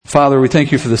Father, we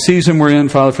thank you for the season we're in,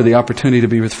 Father, for the opportunity to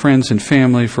be with friends and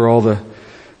family, for all the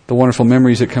wonderful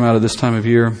memories that come out of this time of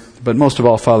year. But most of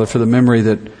all, Father, for the memory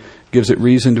that gives it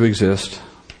reason to exist,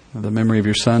 the memory of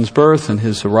your Son's birth and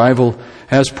his arrival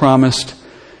as promised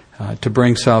to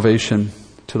bring salvation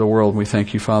to the world. We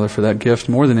thank you, Father, for that gift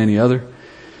more than any other.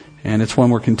 And it's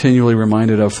one we're continually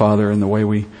reminded of, Father, in the way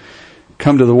we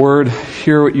come to the Word,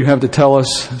 hear what you have to tell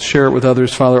us, share it with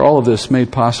others. Father, all of this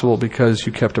made possible because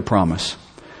you kept a promise.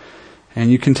 And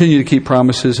you continue to keep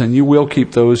promises, and you will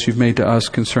keep those you've made to us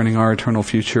concerning our eternal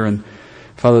future. And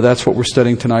Father, that's what we're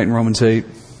studying tonight in Romans 8.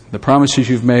 The promises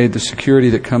you've made, the security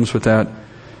that comes with that.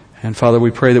 And Father,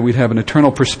 we pray that we'd have an eternal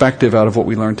perspective out of what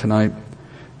we learned tonight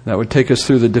that would take us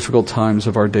through the difficult times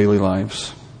of our daily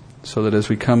lives, so that as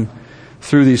we come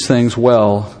through these things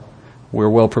well, we're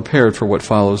well prepared for what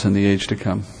follows in the age to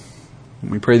come. And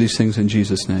we pray these things in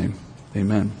Jesus' name.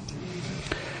 Amen.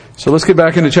 So let's get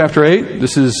back into chapter 8.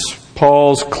 This is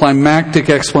Paul's climactic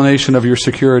explanation of your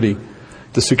security,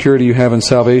 the security you have in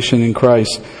salvation in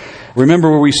Christ. Remember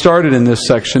where we started in this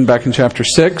section back in chapter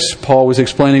 6. Paul was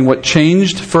explaining what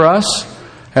changed for us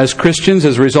as Christians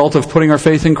as a result of putting our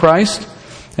faith in Christ.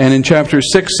 And in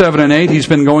chapters 6, 7, and 8, he's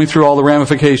been going through all the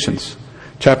ramifications.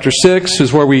 Chapter 6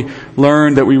 is where we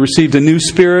learned that we received a new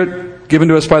spirit given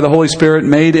to us by the Holy Spirit,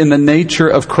 made in the nature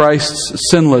of Christ's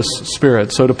sinless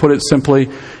spirit. So to put it simply,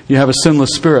 you have a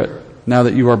sinless spirit now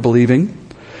that you are believing.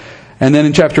 And then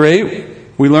in chapter 8,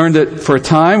 we learned that for a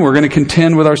time we're going to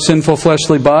contend with our sinful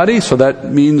fleshly body. So that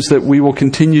means that we will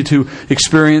continue to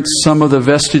experience some of the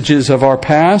vestiges of our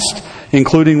past,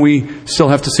 including we still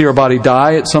have to see our body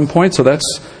die at some point. So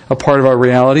that's a part of our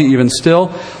reality even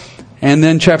still. And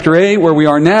then chapter 8, where we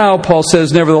are now, Paul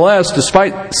says, nevertheless,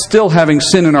 despite still having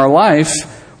sin in our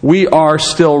life, we are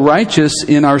still righteous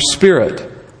in our spirit,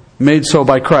 made so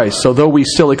by Christ. So though we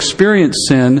still experience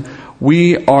sin,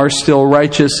 we are still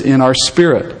righteous in our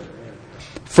spirit.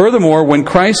 Furthermore, when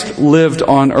Christ lived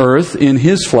on earth in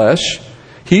his flesh,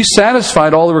 he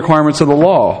satisfied all the requirements of the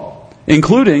law,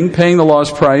 including paying the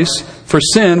law's price for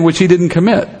sin which he didn't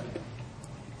commit.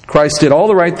 Christ did all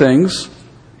the right things,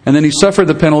 and then he suffered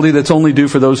the penalty that's only due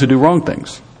for those who do wrong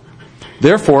things.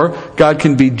 Therefore, God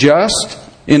can be just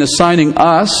in assigning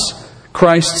us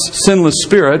Christ's sinless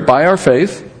spirit by our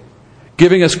faith,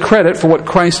 giving us credit for what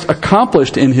Christ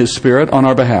accomplished in his spirit on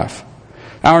our behalf.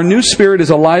 Our new spirit is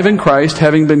alive in Christ,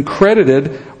 having been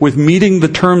credited with meeting the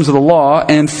terms of the law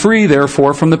and free,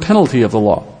 therefore, from the penalty of the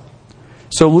law.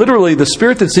 So literally, the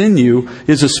spirit that's in you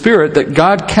is a spirit that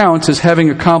God counts as having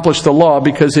accomplished the law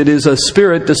because it is a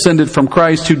spirit descended from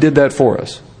Christ who did that for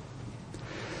us.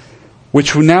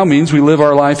 Which now means we live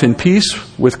our life in peace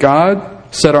with God,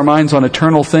 set our minds on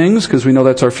eternal things because we know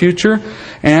that's our future.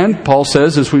 And Paul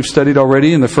says, as we've studied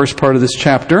already in the first part of this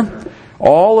chapter,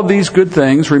 all of these good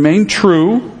things remain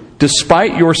true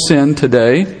despite your sin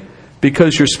today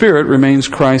because your spirit remains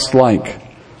Christ-like.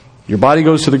 Your body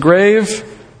goes to the grave,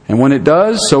 and when it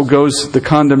does, so goes the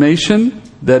condemnation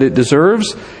that it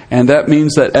deserves. And that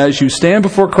means that as you stand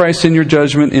before Christ in your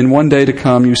judgment in one day to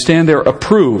come, you stand there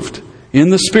approved in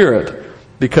the Spirit,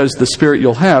 because the Spirit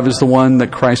you'll have is the one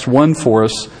that Christ won for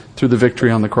us through the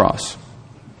victory on the cross.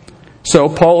 So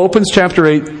Paul opens chapter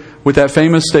 8 with that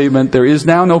famous statement, there is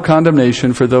now no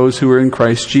condemnation for those who are in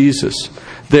Christ Jesus.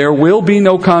 There will be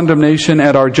no condemnation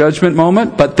at our judgment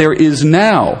moment, but there is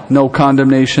now no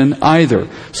condemnation either.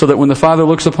 So that when the Father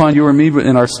looks upon you or me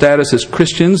in our status as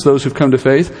Christians, those who've come to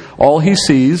faith, all he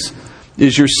sees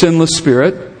is your sinless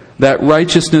spirit, that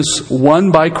righteousness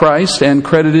won by Christ and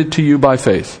credited to you by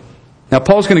faith. Now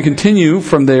Paul's going to continue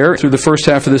from there through the first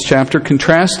half of this chapter,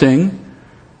 contrasting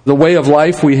the way of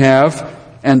life we have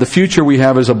and the future we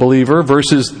have as a believer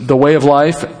versus the way of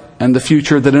life and the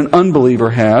future that an unbeliever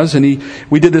has. And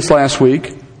we did this last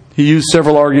week. He used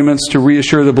several arguments to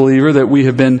reassure the believer that we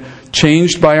have been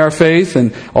changed by our faith,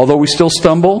 and although we still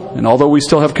stumble, and although we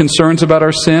still have concerns about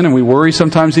our sin, and we worry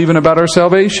sometimes even about our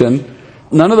salvation,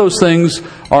 none of those things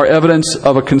are evidence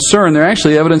of a concern. They're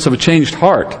actually evidence of a changed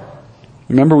heart.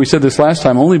 Remember, we said this last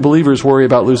time, only believers worry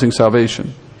about losing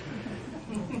salvation.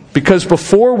 Because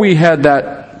before we had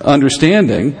that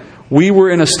understanding, we were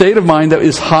in a state of mind that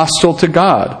is hostile to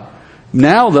God.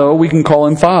 Now, though, we can call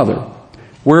him Father.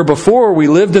 Where before we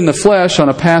lived in the flesh on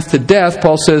a path to death,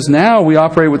 Paul says now we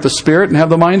operate with the Spirit and have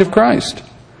the mind of Christ.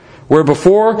 Where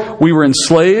before we were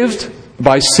enslaved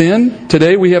by sin,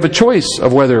 today we have a choice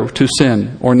of whether to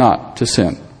sin or not to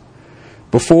sin.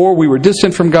 Before we were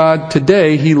distant from God,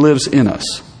 today he lives in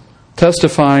us,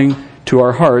 testifying to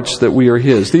our hearts that we are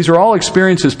his. These are all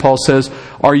experiences, Paul says,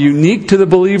 are unique to the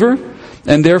believer,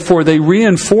 and therefore they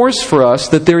reinforce for us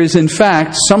that there is in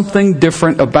fact something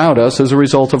different about us as a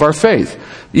result of our faith.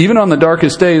 Even on the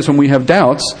darkest days when we have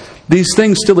doubts, these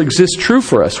things still exist true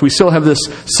for us. We still have this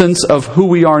sense of who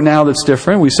we are now that's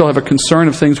different. We still have a concern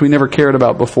of things we never cared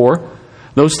about before.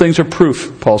 Those things are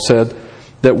proof, Paul said,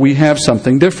 that we have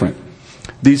something different.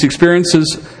 These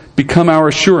experiences become our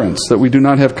assurance that we do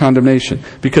not have condemnation,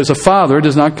 because a father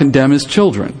does not condemn his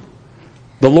children.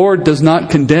 The Lord does not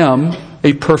condemn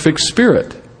a perfect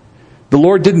spirit. The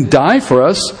Lord didn't die for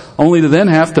us only to then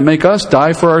have to make us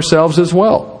die for ourselves as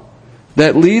well.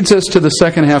 That leads us to the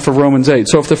second half of Romans 8.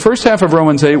 So if the first half of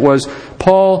Romans 8 was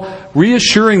Paul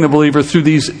reassuring the believer through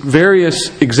these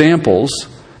various examples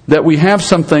that we have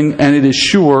something and it is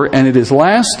sure and it is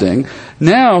lasting,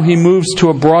 now he moves to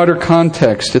a broader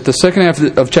context. At the second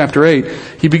half of chapter 8,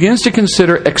 he begins to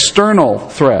consider external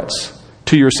threats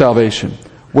to your salvation.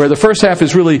 Where the first half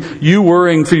is really you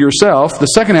worrying for yourself, the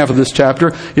second half of this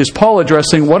chapter is Paul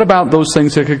addressing what about those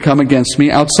things that could come against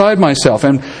me outside myself,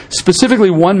 and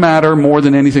specifically one matter more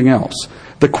than anything else: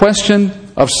 the question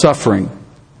of suffering.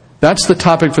 That's the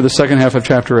topic for the second half of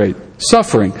chapter 8.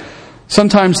 Suffering.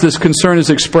 Sometimes this concern is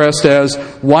expressed as,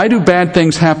 why do bad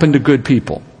things happen to good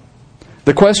people?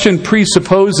 The question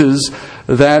presupposes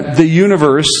that the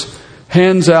universe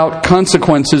hands out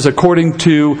consequences according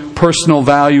to personal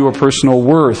value or personal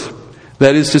worth.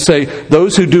 That is to say,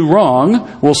 those who do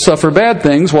wrong will suffer bad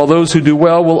things, while those who do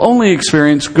well will only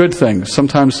experience good things.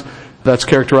 Sometimes that's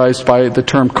characterized by the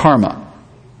term karma.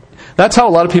 That's how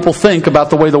a lot of people think about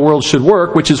the way the world should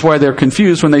work, which is why they're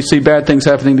confused when they see bad things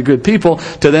happening to good people.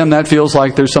 To them, that feels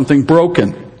like there's something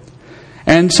broken.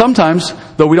 And sometimes,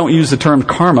 though we don't use the term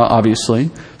karma,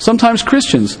 obviously, sometimes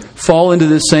Christians fall into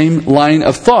this same line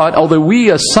of thought, although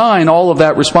we assign all of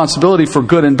that responsibility for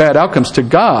good and bad outcomes to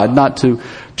God, not to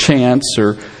chance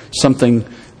or something,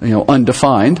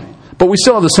 undefined. But we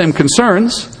still have the same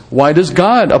concerns. Why does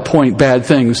God appoint bad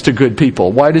things to good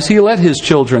people? Why does He let His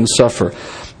children suffer?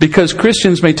 Because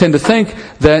Christians may tend to think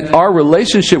that our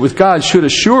relationship with God should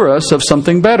assure us of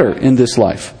something better in this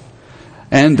life.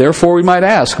 And therefore we might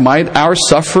ask, might our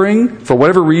suffering, for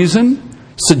whatever reason,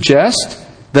 suggest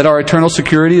that our eternal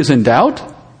security is in doubt?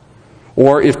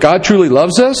 Or if God truly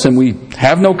loves us and we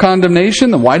have no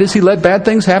condemnation, then why does He let bad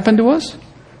things happen to us?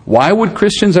 Why would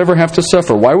Christians ever have to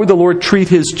suffer? Why would the Lord treat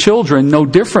His children no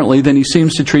differently than He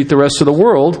seems to treat the rest of the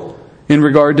world in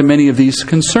regard to many of these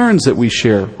concerns that we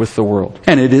share with the world?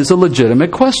 And it is a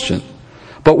legitimate question.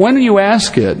 But when you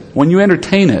ask it, when you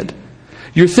entertain it,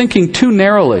 you're thinking too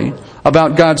narrowly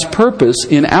about God's purpose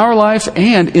in our life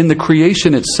and in the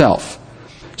creation itself.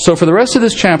 So for the rest of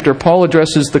this chapter, Paul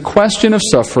addresses the question of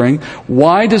suffering.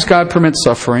 Why does God permit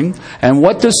suffering? And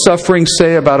what does suffering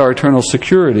say about our eternal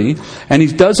security? And he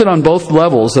does it on both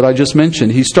levels that I just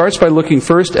mentioned. He starts by looking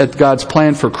first at God's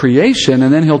plan for creation,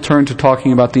 and then he'll turn to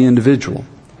talking about the individual.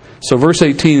 So verse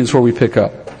 18 is where we pick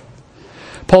up.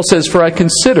 Paul says, "For I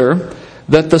consider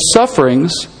that the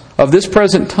sufferings of this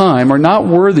present time are not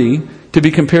worthy to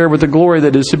be compared with the glory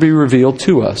that is to be revealed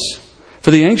to us.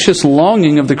 For the anxious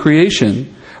longing of the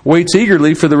creation waits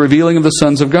eagerly for the revealing of the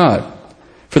sons of God.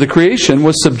 For the creation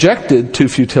was subjected to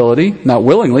futility, not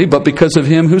willingly, but because of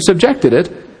Him who subjected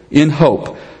it, in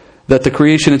hope that the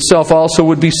creation itself also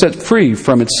would be set free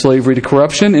from its slavery to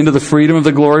corruption into the freedom of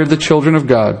the glory of the children of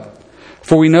God.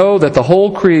 For we know that the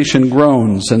whole creation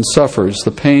groans and suffers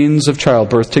the pains of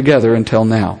childbirth together until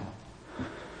now."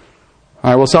 All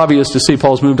right, well, it's obvious to see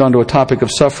Paul's moved on to a topic of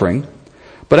suffering.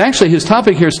 But actually, his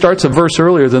topic here starts a verse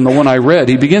earlier than the one I read.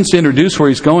 He begins to introduce where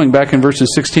he's going back in verses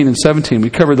 16 and 17. We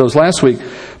covered those last week.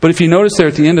 But if you notice there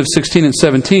at the end of 16 and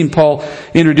 17, Paul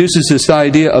introduces this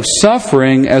idea of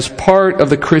suffering as part of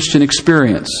the Christian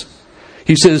experience.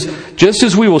 He says, just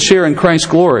as we will share in Christ's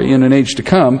glory in an age to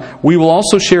come, we will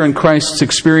also share in Christ's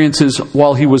experiences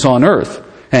while He was on earth.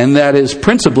 And that is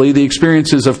principally the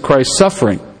experiences of Christ's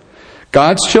suffering.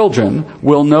 God's children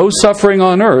will know suffering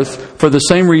on earth for the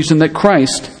same reason that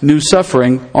Christ knew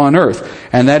suffering on earth.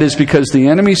 And that is because the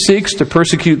enemy seeks to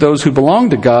persecute those who belong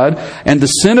to God, and the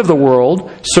sin of the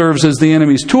world serves as the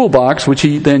enemy's toolbox, which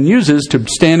he then uses to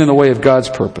stand in the way of God's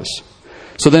purpose.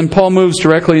 So then Paul moves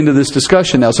directly into this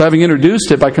discussion now. So having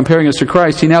introduced it by comparing us to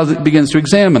Christ, he now begins to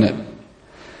examine it.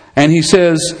 And he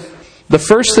says, the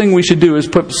first thing we should do is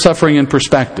put suffering in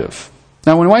perspective.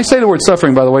 Now, when I say the word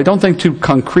suffering, by the way, don't think too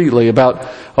concretely about,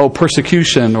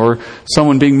 persecution or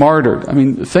someone being martyred. I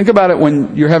mean, think about it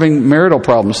when you're having marital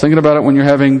problems. Think about it when you're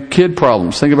having kid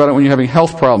problems. Think about it when you're having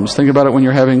health problems. Think about it when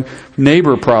you're having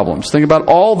neighbor problems. Think about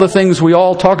all the things we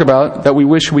all talk about that we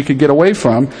wish we could get away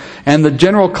from. And the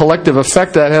general collective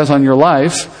effect that has on your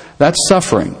life, that's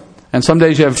suffering. And some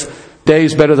days you have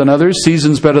days better than others,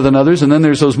 seasons better than others, and then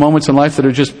there's those moments in life that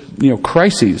are just,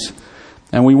 crises.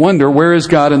 And we wonder, where is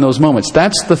God in those moments?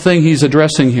 That's the thing he's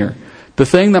addressing here. The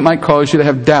thing that might cause you to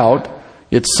have doubt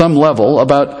at some level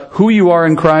about who you are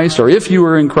in Christ, or if you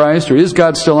are in Christ, or is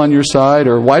God still on your side,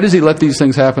 or why does he let these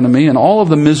things happen to me, and all of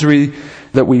the misery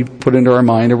that we put into our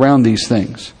mind around these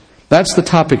things. That's the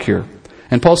topic here.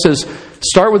 And Paul says,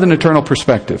 start with an eternal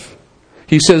perspective.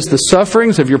 He says the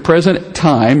sufferings of your present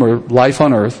time, or life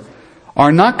on earth,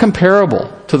 are not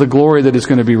comparable to the glory that is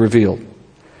going to be revealed.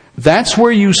 That's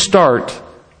where you start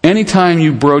anytime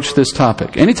you broach this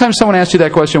topic. Anytime someone asks you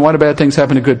that question, why do bad things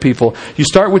happen to good people? You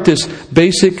start with this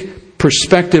basic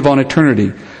perspective on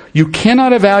eternity. You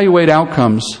cannot evaluate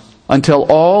outcomes until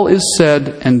all is said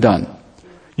and done.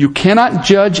 You cannot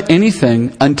judge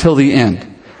anything until the end.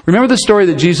 Remember the story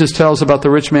that Jesus tells about the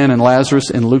rich man and Lazarus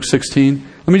in Luke 16?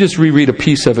 Let me just reread a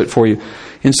piece of it for you.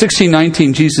 In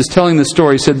 16:19, Jesus telling the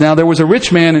story said, "Now there was a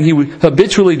rich man, and he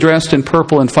habitually dressed in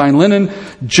purple and fine linen,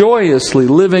 joyously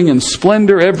living in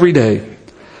splendor every day.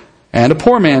 And a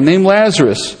poor man named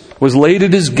Lazarus was laid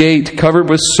at his gate, covered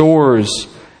with sores,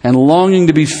 and longing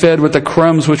to be fed with the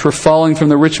crumbs which were falling from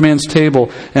the rich man's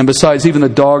table. And besides, even the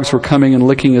dogs were coming and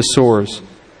licking his sores.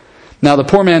 Now the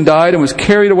poor man died and was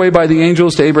carried away by the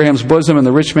angels to Abraham's bosom, and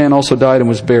the rich man also died and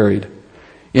was buried.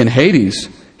 In Hades,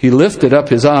 he lifted up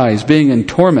his eyes, being in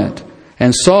torment,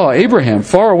 and saw Abraham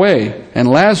far away and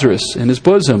Lazarus in his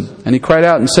bosom. And he cried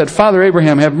out and said, Father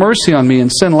Abraham, have mercy on me,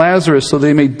 and send Lazarus so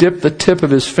they may dip the tip of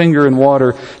his finger in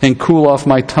water and cool off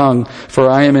my tongue, for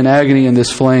I am in agony in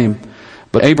this flame.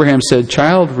 But Abraham said,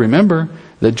 Child, remember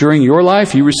that during your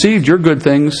life you received your good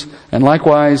things, and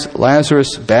likewise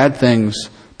Lazarus bad things.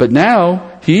 But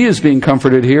now he is being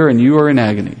comforted here, and you are in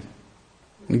agony."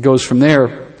 It goes from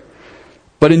there.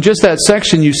 But in just that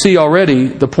section, you see already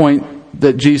the point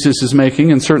that Jesus is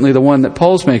making, and certainly the one that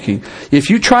Paul's making. If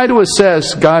you try to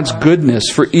assess God's goodness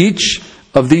for each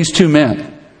of these two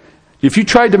men, if you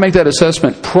tried to make that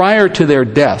assessment prior to their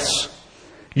deaths,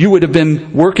 you would have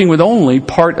been working with only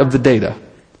part of the data.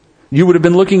 You would have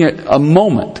been looking at a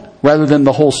moment rather than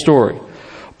the whole story.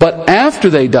 But after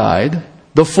they died,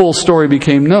 the full story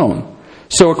became known.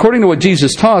 So according to what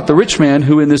Jesus taught, the rich man,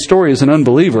 who in this story is an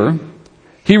unbeliever,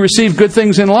 he received good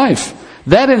things in life.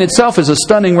 That in itself is a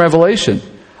stunning revelation.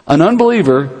 An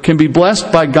unbeliever can be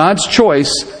blessed by God's choice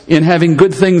in having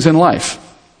good things in life.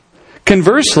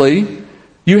 Conversely,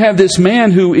 you have this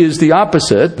man who is the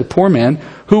opposite, the poor man,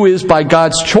 who is by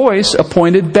God's choice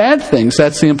appointed bad things.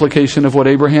 That's the implication of what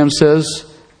Abraham says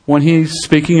when he's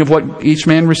speaking of what each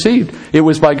man received. It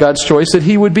was by God's choice that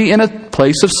he would be in a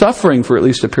place of suffering for at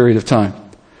least a period of time.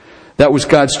 That was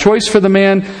God's choice for the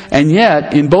man, and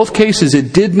yet, in both cases,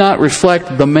 it did not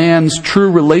reflect the man's true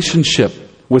relationship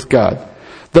with God.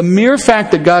 The mere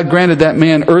fact that God granted that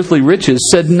man earthly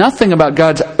riches said nothing about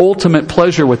God's ultimate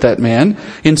pleasure with that man.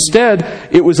 Instead,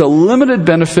 it was a limited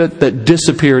benefit that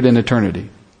disappeared in eternity.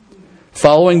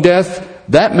 Following death,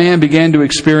 that man began to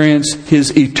experience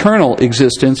his eternal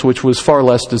existence, which was far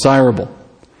less desirable.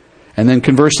 And then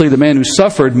conversely, the man who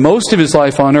suffered most of his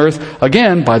life on earth,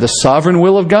 again, by the sovereign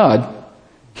will of God,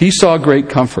 he saw great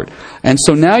comfort. And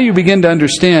so now you begin to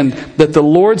understand that the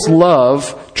Lord's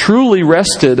love truly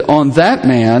rested on that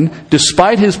man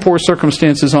despite his poor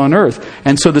circumstances on earth.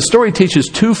 And so the story teaches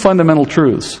two fundamental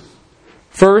truths.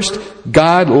 First,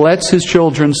 God lets his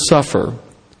children suffer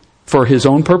for his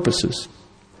own purposes.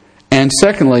 And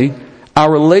secondly, our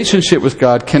relationship with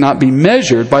God cannot be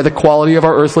measured by the quality of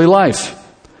our earthly life.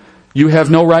 You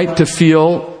have no right to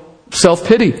feel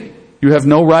self-pity. You have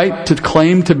no right to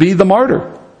claim to be the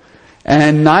martyr.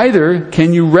 And neither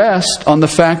can you rest on the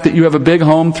fact that you have a big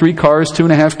home, 3 cars,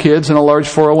 2.5 kids, and a large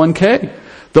 401k.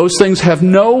 Those things have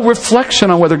no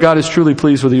reflection on whether God is truly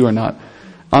pleased with you or not.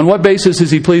 On what basis is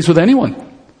he pleased with anyone?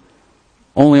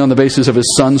 Only on the basis of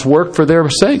his Son's work for their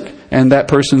sake and that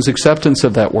person's acceptance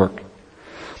of that work.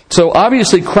 So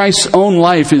obviously Christ's own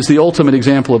life is the ultimate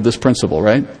example of this principle,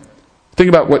 right? Think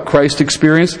about what Christ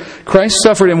experienced. Christ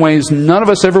suffered in ways none of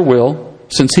us ever will,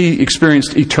 since he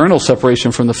experienced eternal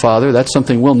separation from the Father. That's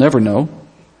something we'll never know.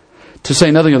 To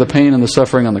say nothing of the pain and the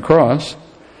suffering on the cross.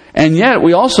 And yet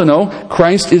we also know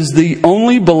Christ is the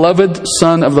only beloved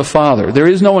Son of the Father. There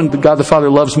is no one God the Father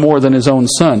loves more than his own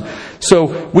Son.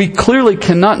 So we clearly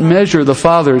cannot measure the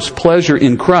Father's pleasure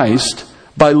in Christ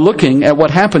by looking at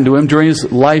what happened to him during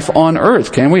his life on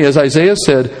earth, can we? As Isaiah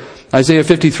said, Isaiah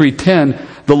 53:10,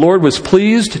 the Lord was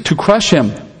pleased to crush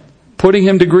him, putting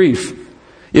him to grief.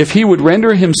 If he would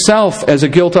render himself as a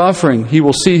guilt offering, he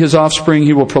will see his offspring,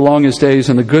 he will prolong his days,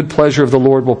 and the good pleasure of the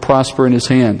Lord will prosper in his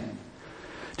hand.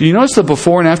 Do you notice the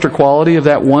before and after quality of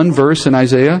that one verse in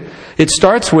Isaiah? It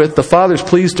starts with the Father's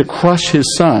pleased to crush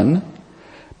His Son,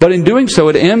 but in doing so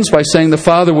it ends by saying the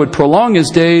Father would prolong His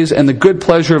days and the good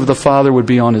pleasure of the Father would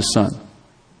be on His Son.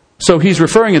 So He's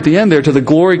referring at the end there to the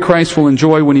glory Christ will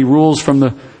enjoy when He rules from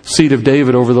the seat of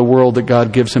David over the world that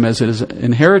God gives Him as His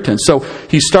inheritance. So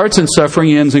He starts in suffering,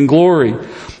 He ends in glory.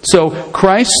 So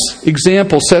Christ's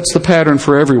example sets the pattern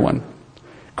for everyone.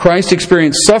 Christ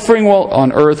experienced suffering while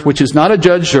on earth, which is not a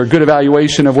judge or a good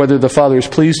evaluation of whether the Father is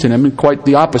pleased in Him. Quite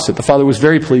the opposite. The Father was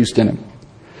very pleased in Him.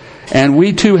 And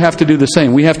we too have to do the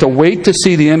same. We have to wait to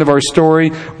see the end of our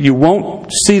story. You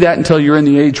won't see that until you're in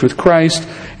the age with Christ.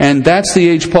 And that's the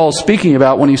age Paul's speaking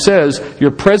about when he says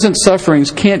your present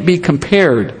sufferings can't be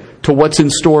compared to what's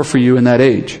in store for you in that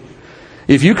age.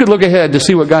 If you could look ahead to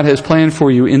see what God has planned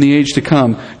for you in the age to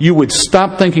come, you would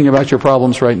stop thinking about your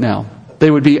problems right now. They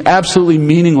would be absolutely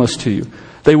meaningless to you.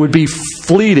 They would be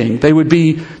fleeting. They would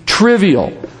be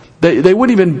trivial. There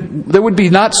would be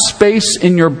not space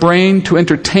in your brain to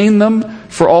entertain them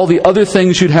for all the other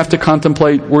things you'd have to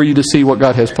contemplate were you to see what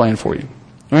God has planned for you.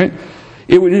 Right?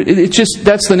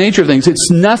 That's the nature of things.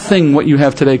 It's nothing what you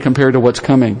have today compared to what's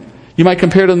coming. You might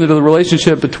compare them to the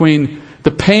relationship between the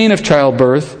pain of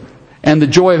childbirth and the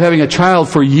joy of having a child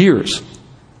for years.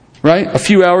 Right? A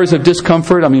few hours of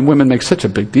discomfort. I mean, women make such a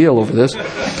big deal over this.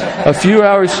 A few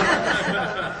hours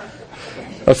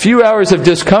of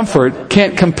discomfort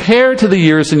can't compare to the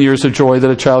years and years of joy that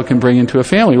a child can bring into a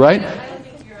family, right?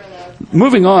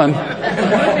 Moving on.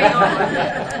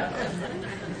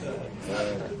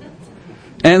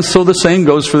 And so the same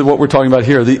goes for what we're talking about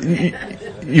here.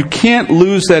 You can't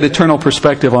lose that eternal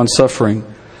perspective on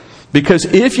suffering. Because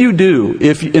if you do,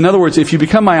 in other words, if you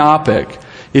become myopic,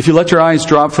 if you let your eyes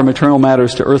drop from eternal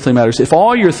matters to earthly matters, if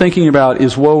all you're thinking about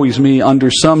is woe is me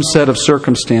under some set of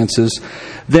circumstances,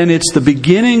 then it's the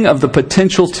beginning of the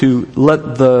potential to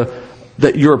let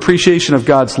that your appreciation of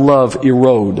God's love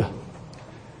erode.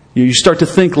 You start to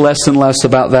think less and less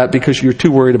about that because you're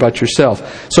too worried about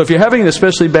yourself. So if you're having an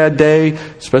especially bad day,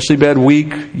 especially bad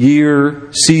week, year,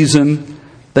 season,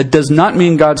 that does not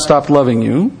mean God stopped loving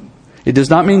you. It does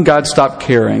not mean God stopped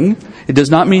caring. It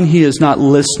does not mean He is not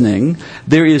listening.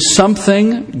 There is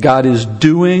something God is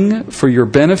doing for your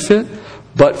benefit,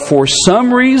 but for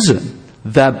some reason,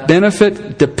 that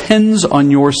benefit depends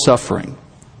on your suffering.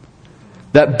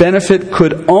 That benefit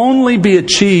could only be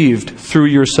achieved through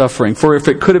your suffering. For if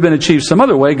it could have been achieved some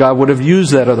other way, God would have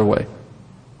used that other way.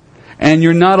 And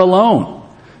you're not alone.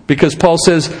 Because Paul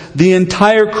says the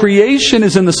entire creation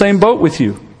is in the same boat with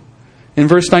you. In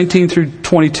verse 19 through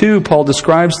 22, Paul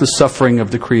describes the suffering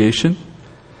of the creation.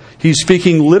 He's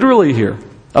speaking literally here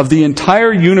of the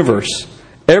entire universe,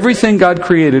 everything God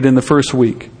created in the first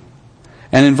week.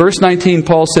 And in verse 19,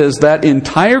 Paul says that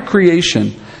entire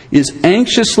creation is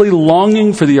anxiously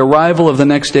longing for the arrival of the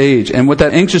next age. And what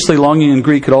that anxiously longing in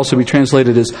Greek could also be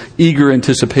translated as eager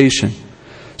anticipation.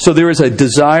 So there is a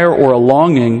desire or a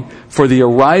longing for the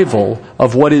arrival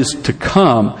of what is to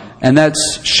come. And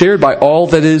that's shared by all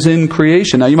that is in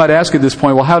creation. Now you might ask at this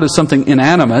point, well, how does something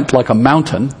inanimate, like a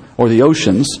mountain or the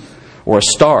oceans or a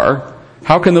star,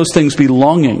 how can those things be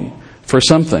longing for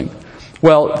something?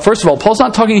 Well, first of all, Paul's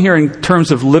not talking here in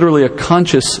terms of literally a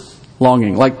conscious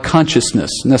longing, like consciousness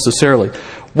necessarily.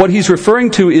 What he's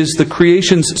referring to is the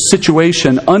creation's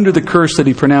situation under the curse that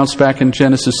he pronounced back in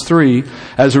Genesis 3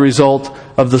 as a result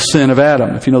of the sin of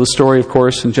Adam. If you know the story, of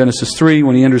course, in Genesis 3,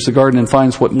 when he enters the garden and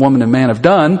finds what woman and man have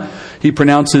done, he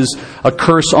pronounces a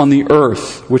curse on the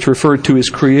earth, which referred to his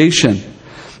creation.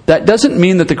 That doesn't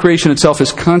mean that the creation itself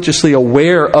is consciously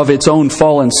aware of its own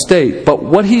fallen state. But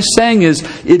what he's saying is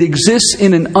it exists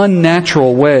in an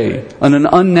unnatural way, in an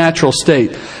unnatural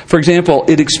state. For example,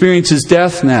 it experiences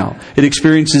death now. It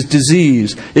experiences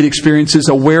disease. It experiences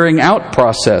a wearing out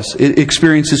process. It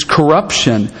experiences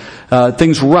corruption.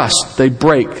 Things rust. They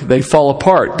break. They fall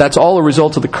apart. That's all a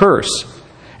result of the curse.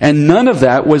 And none of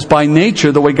that was by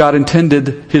nature the way God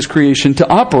intended His creation to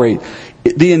operate.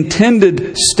 The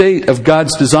intended state of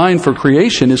God's design for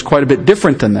creation is quite a bit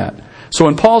different than that. So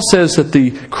when Paul says that the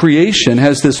creation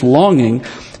has this longing,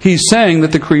 he's saying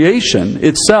that the creation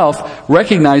itself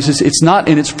recognizes it's not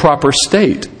in its proper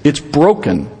state. It's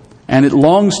broken, and it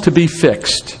longs to be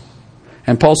fixed.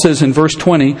 And Paul says in verse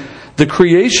 20, the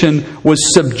creation was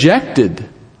subjected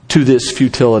to this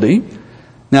futility.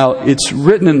 Now, it's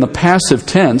written in the passive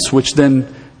tense, which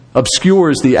then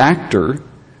obscures the actor.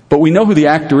 But we know who the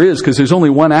actor is because there's only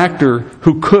one actor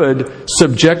who could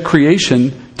subject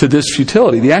creation to this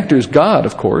futility. The actor is God,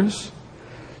 of course.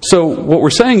 So what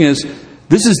we're saying is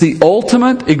this is the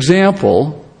ultimate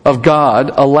example of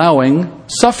God allowing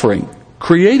suffering,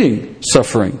 creating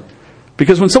suffering.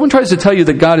 Because when someone tries to tell you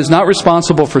that God is not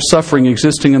responsible for suffering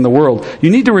existing in the world, you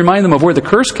need to remind them of where the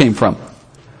curse came from.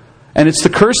 And it's the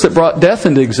curse that brought death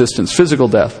into existence, physical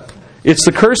death. It's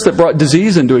the curse that brought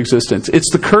disease into existence.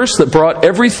 It's the curse that brought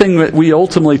everything that we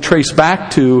ultimately trace back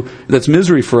to that's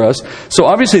misery for us. So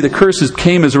obviously the curses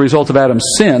came as a result of Adam's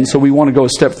sin, so we want to go a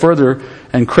step further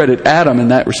and credit Adam in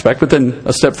that respect. But then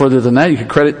a step further than that, you could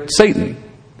credit Satan.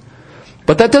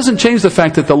 But that doesn't change the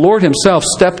fact that the Lord himself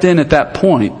stepped in at that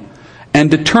point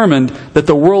and determined that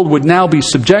the world would now be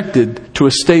subjected to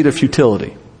a state of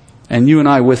futility. And you and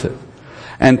I with it.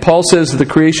 And Paul says that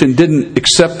the creation didn't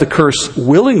accept the curse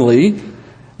willingly.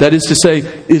 That is to say,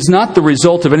 is not the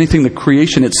result of anything the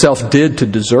creation itself did to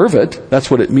deserve it. That's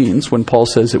what it means when Paul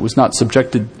says it was not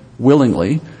subjected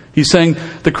willingly. He's saying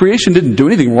the creation didn't do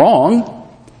anything wrong.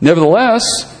 Nevertheless,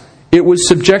 it was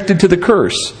subjected to the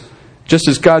curse. Just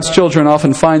as God's children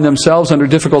often find themselves under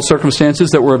difficult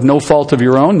circumstances that were of no fault of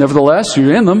your own, nevertheless,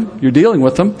 you're in them, you're dealing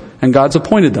with them, and God's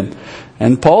appointed them.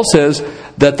 And Paul says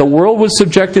that the world was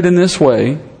subjected in this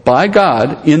way by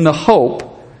God in the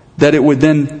hope that it would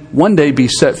then one day be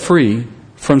set free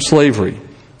from slavery.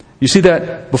 You see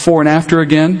that before and after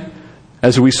again,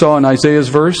 as we saw in Isaiah's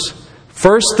verse?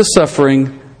 First the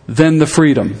suffering, then the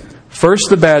freedom. First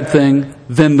the bad thing,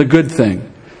 then the good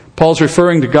thing. Paul's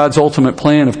referring to God's ultimate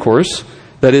plan, of course.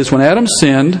 That is, when Adam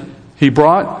sinned, he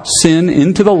brought sin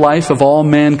into the life of all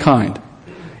mankind.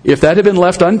 If that had been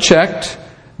left unchecked,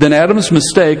 then Adam's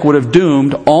mistake would have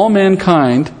doomed all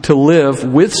mankind to live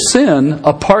with sin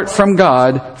apart from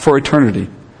God for eternity.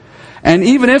 And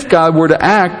even if God were to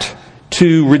act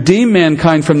to redeem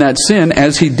mankind from that sin,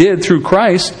 as he did through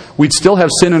Christ, we'd still have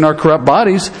sin in our corrupt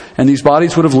bodies, and these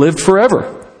bodies would have lived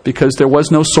forever, because there was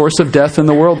no source of death in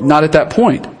the world, not at that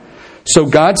point. So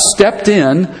God stepped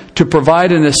in to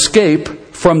provide an escape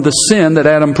from the sin that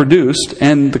Adam produced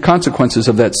and the consequences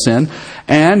of that sin.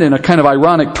 And in a kind of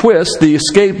ironic twist, the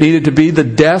escape needed to be the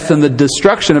death and the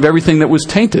destruction of everything that was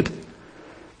tainted.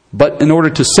 But in order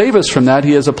to save us from that,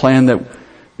 he has a plan that,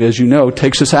 as you know,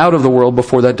 takes us out of the world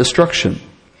before that destruction.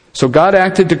 So God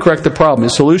acted to correct the problem.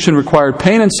 His solution required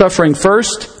pain and suffering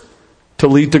first to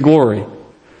lead to glory.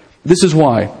 This is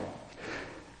why.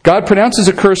 God pronounces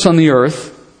a curse on the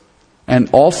earth, and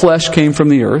all flesh came from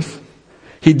the earth.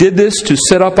 He did this to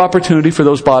set up opportunity for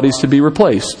those bodies to be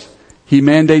replaced. He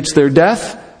mandates their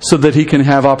death so that he can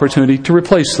have opportunity to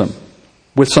replace them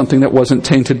with something that wasn't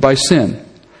tainted by sin.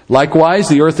 Likewise,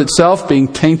 the earth itself, being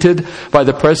tainted by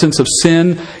the presence of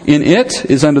sin in it,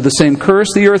 is under the same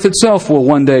curse. The earth itself will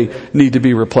one day need to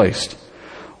be replaced.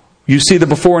 You see the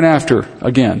before and after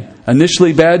again.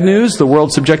 Initially bad news, the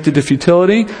world subjected to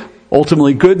futility.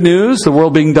 Ultimately good news, the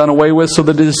world being done away with so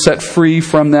that it is set free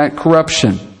from that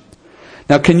corruption.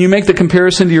 Now, can you make the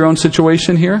comparison to your own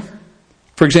situation here?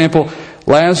 For example,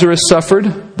 Lazarus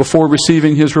suffered before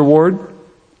receiving his reward.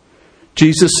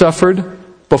 Jesus suffered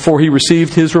before he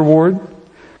received his reward.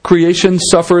 Creation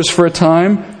suffers for a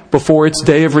time before its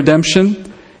day of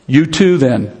redemption. You too,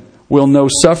 then, will know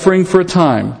suffering for a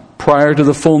time prior to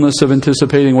the fullness of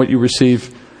anticipating what you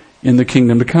receive in the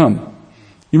kingdom to come.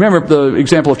 You remember the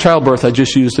example of childbirth I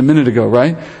just used a minute ago,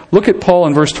 right? Look at Paul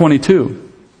in verse 22.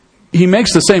 He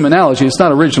makes the same analogy. It's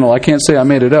not original. I can't say I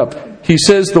made it up. He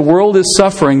says the world is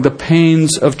suffering the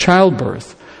pains of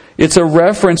childbirth. It's a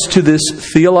reference to this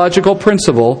theological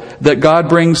principle that God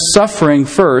brings suffering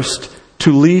first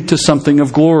to lead to something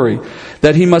of glory.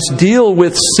 That he must deal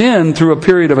with sin through a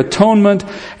period of atonement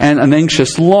and an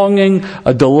anxious longing,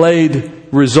 a delayed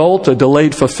result, a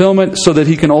delayed fulfillment, so that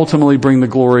he can ultimately bring the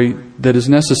glory that is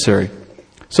necessary.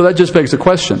 So that just begs the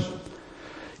question.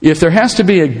 If there has to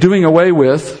be a doing away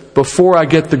with before I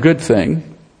get the good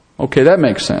thing, okay, that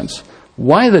makes sense.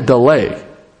 Why the delay?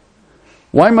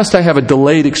 Why must I have a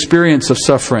delayed experience of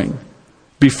suffering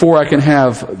before I can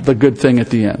have the good thing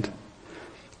at the end?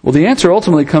 Well, the answer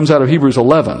ultimately comes out of Hebrews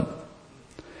 11.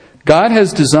 God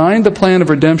has designed the plan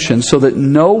of redemption so that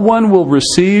no one will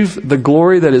receive the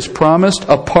glory that is promised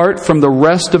apart from the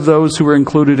rest of those who are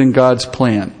included in God's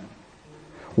plan.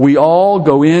 We all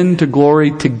go into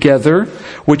glory together,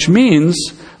 which means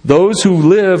those who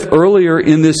live earlier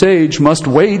in this age must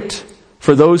wait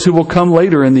for those who will come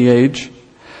later in the age.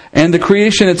 And the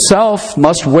creation itself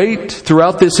must wait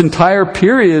throughout this entire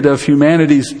period of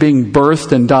humanity's being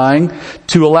birthed and dying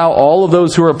to allow all of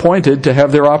those who are appointed to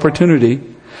have their opportunity.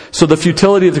 So the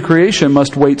futility of the creation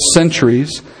must wait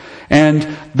centuries, and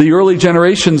the early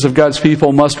generations of God's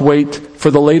people must wait for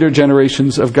the later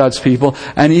generations of God's people.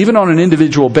 And even on an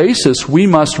individual basis, we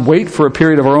must wait for a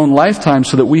period of our own lifetime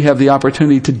so that we have the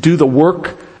opportunity to do the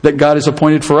work that God has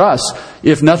appointed for us.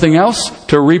 If nothing else,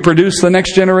 to reproduce the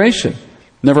next generation.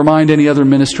 Never mind any other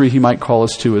ministry He might call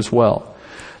us to as well.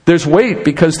 There's weight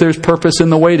because there's purpose in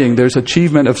the waiting. There's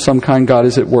achievement of some kind God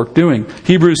is at work doing.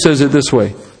 Hebrews says it this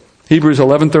way. Hebrews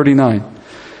 11:39.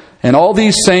 And all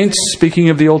these saints, speaking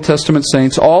of the Old Testament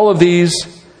saints, all of these,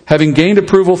 having gained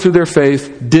approval through their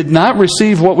faith, did not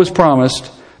receive what was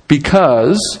promised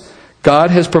because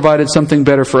God has provided something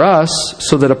better for us,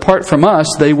 so that apart from us,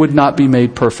 they would not be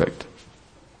made perfect.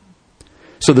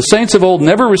 So the saints of old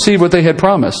never received what they had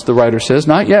promised, the writer says,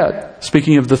 not yet.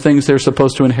 Speaking of the things they're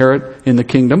supposed to inherit in the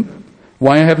kingdom.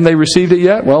 Why haven't they received it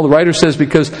yet? Well, the writer says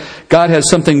because God has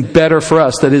something better for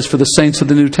us, that is for the saints of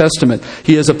the New Testament.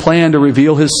 He has a plan to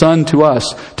reveal His Son to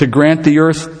us, to grant the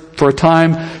earth for a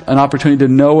time an opportunity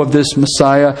to know of this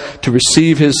Messiah, to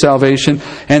receive His salvation.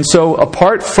 And so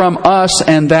apart from us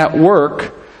and that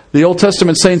work, the Old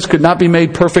Testament saints could not be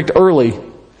made perfect early.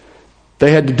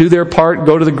 They had to do their part,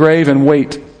 go to the grave, and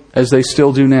wait, as they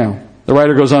still do now. The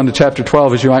writer goes on to chapter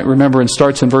 12, as you might remember, and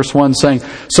starts in verse 1 saying,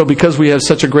 so because we have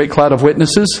such a great cloud of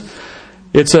witnesses,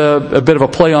 it's a bit of a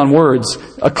play on words.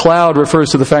 A cloud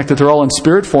refers to the fact that they're all in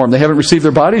spirit form. They haven't received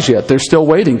their bodies yet. They're still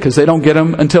waiting because they don't get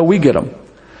them until we get them.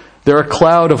 They're a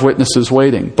cloud of witnesses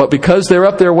waiting. But because they're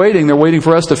up there waiting, they're waiting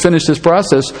for us to finish this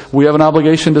process, we have an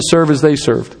obligation to serve as they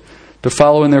served, to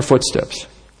follow in their footsteps.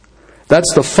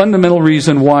 That's the fundamental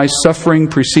reason why suffering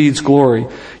precedes glory.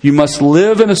 You must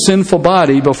live in a sinful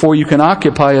body before you can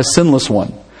occupy a sinless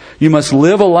one. You must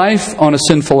live a life on a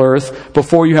sinful earth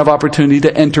before you have opportunity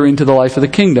to enter into the life of the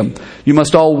kingdom. You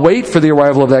must all wait for the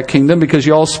arrival of that kingdom because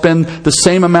you all spend the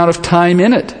same amount of time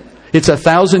in it. It's a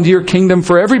 1,000-year kingdom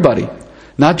for everybody.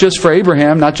 Not just for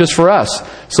Abraham, not just for us.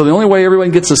 So the only way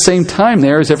everyone gets the same time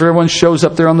there is if everyone shows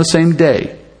up there on the same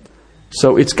day.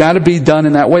 So it's got to be done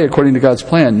in that way according to God's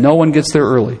plan. No one gets there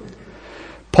early.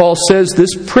 Paul says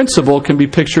this principle can be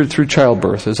pictured through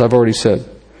childbirth, as I've already said.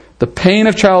 The pain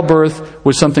of childbirth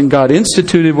was something God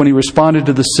instituted when He responded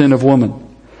to the sin of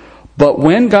woman. But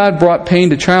when God brought pain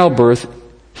to childbirth,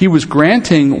 He was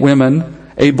granting women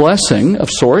a blessing of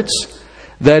sorts,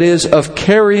 that is, of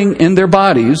carrying in their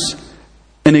bodies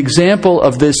an example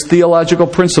of this theological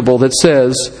principle that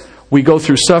says we go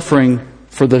through suffering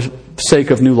for the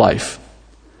sake of new life.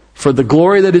 For the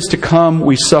glory that is to come,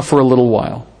 we suffer a little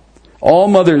while. All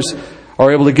mothers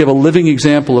are able to give a living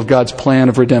example of God's plan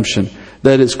of redemption.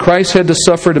 That is, Christ had to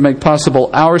suffer to make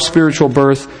possible our spiritual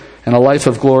birth and a life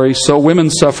of glory, so women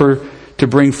suffer to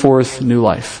bring forth new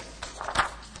life.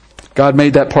 God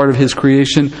made that part of His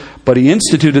creation, but He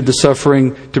instituted the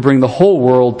suffering to bring the whole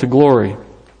world to glory.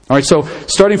 All right, so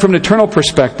starting from an eternal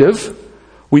perspective,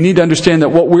 we need to understand that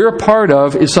what we're a part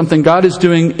of is something God is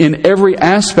doing in every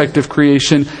aspect of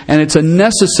creation, and it's a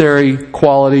necessary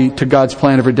quality to God's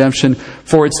plan of redemption,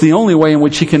 for it's the only way in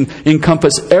which He can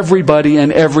encompass everybody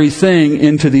and everything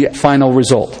into the final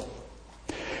result.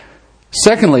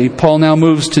 Secondly, Paul now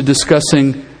moves to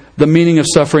discussing the meaning of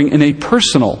suffering in a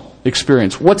personal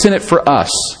experience. What's in it for us?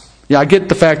 Yeah, I get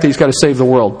the fact that He's got to save the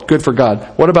world. Good for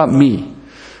God. What about me?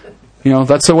 You know,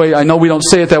 that's the way. I know we don't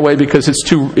say it that way because it's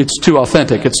too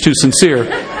authentic. It's too sincere.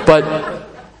 But,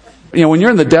 you know, when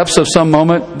you're in the depths of some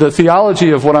moment, the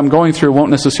theology of what I'm going through won't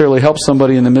necessarily help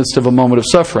somebody in the midst of a moment of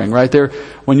suffering, right? There,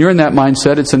 when you're in that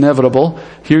mindset, it's inevitable.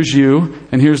 Here's you,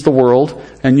 and here's the world,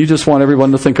 and you just want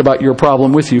everyone to think about your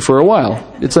problem with you for a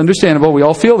while. It's understandable. We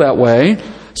all feel that way.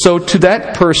 So to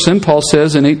that person, Paul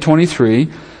says in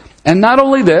 8:23, and not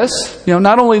only this, you know,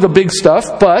 not only the big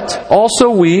stuff, but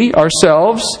also we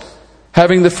ourselves,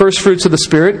 having the first fruits of the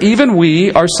Spirit, even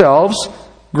we ourselves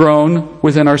groan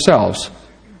within ourselves,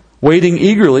 waiting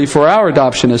eagerly for our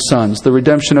adoption as sons, the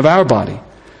redemption of our body.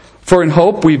 For in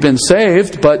hope we've been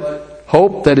saved, but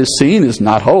hope that is seen is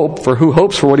not hope, for who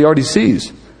hopes for what he already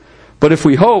sees? But if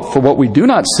we hope for what we do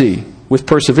not see, with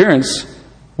perseverance,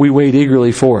 we wait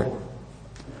eagerly for it.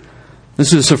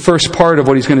 This is the first part of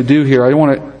what he's going to do here. I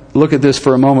want to look at this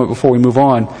for a moment before we move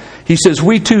on. He says,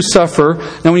 we too suffer.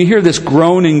 Now when you hear this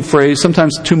groaning phrase,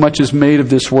 sometimes too much is made of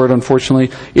this word,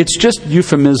 unfortunately. It's just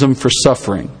euphemism for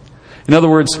suffering. In other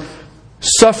words,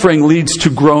 suffering leads to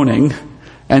groaning.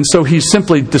 And so he's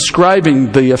simply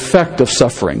describing the effect of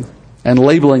suffering and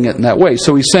labeling it in that way.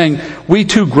 So he's saying, we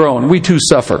too groan, we too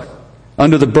suffer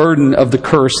under the burden of the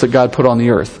curse that God put on the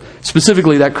earth.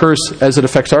 Specifically, that curse as it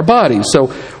affects our bodies.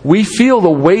 So we feel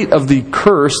the weight of the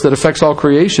curse that affects all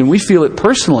creation. We feel it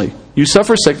personally. You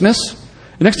suffer sickness.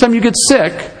 The next time you get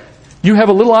sick, you have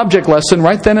a little object lesson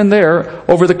right then and there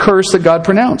over the curse that God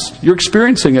pronounced. You're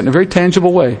experiencing it in a very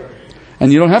tangible way.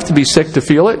 And you don't have to be sick to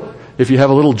feel it. If you have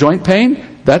a little joint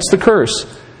pain, that's the curse.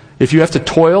 If you have to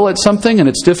toil at something and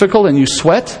it's difficult and you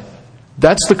sweat,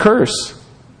 that's the curse.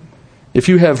 If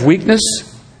you have weakness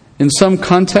in some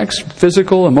context,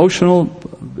 physical, emotional,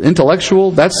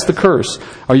 intellectual, that's the curse.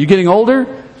 Are you getting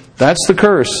older? That's the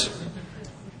curse.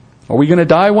 Are we going to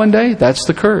die one day? That's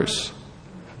the curse.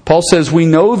 Paul says we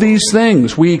know these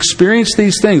things, we experience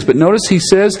these things, but notice he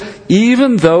says,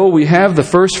 even though we have the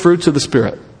first fruits of the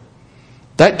Spirit.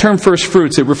 That term first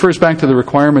fruits, it refers back to the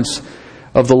requirements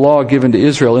of the law given to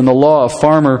Israel. In the law, a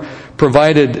farmer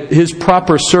provided his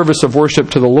proper service of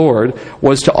worship to the Lord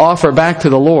was to offer back to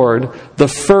the Lord the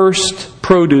first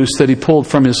produce that he pulled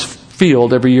from his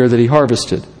field every year that he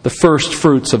harvested, the first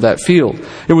fruits of that field.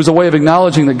 It was a way of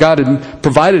acknowledging that God had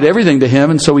provided everything to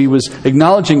him, and so he was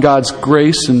acknowledging God's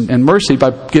grace and mercy by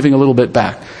giving a little bit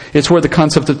back. It's where the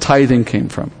concept of tithing came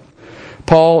from.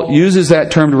 Paul uses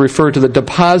that term to refer to the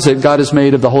deposit God has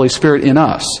made of the Holy Spirit in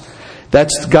us.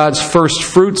 That's God's first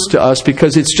fruits to us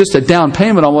because it's just a down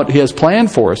payment on what He has planned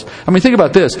for us. I mean, think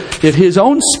about this. If His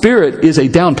own Spirit is a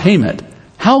down payment,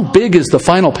 how big is the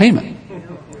final payment?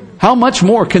 How much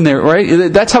more can there,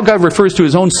 right? That's how God refers to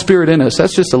His own Spirit in us.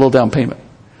 That's just a little down payment.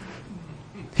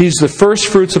 He's the first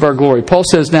fruits of our glory. Paul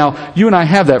says, now, you and I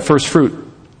have that first fruit.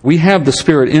 We have the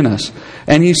Spirit in us.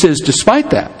 And he says, despite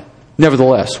that,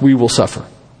 nevertheless, we will suffer.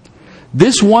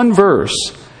 This one verse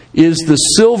is the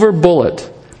silver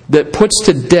bullet that puts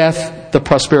to death the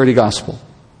prosperity gospel,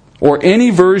 or any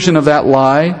version of that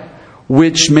lie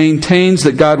which maintains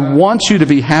that God wants you to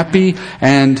be happy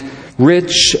and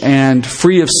rich and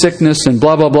free of sickness and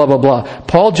blah, blah, blah, blah, blah.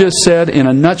 Paul just said in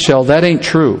a nutshell, that ain't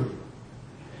true.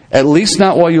 At least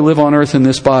not while you live on earth in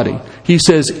this body. He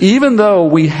says, even though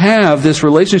we have this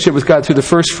relationship with God through the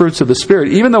first fruits of the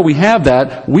Spirit, even though we have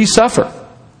that, we suffer.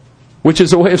 Which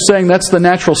is a way of saying that's the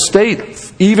natural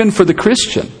state, even for the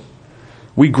Christian.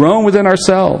 We groan within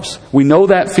ourselves. We know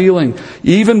that feeling.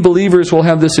 Even believers will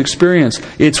have this experience.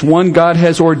 It's one God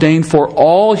has ordained for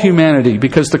all humanity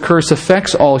because the curse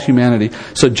affects all humanity.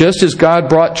 So just as God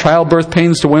brought childbirth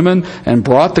pains to women and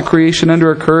brought the creation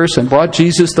under a curse and brought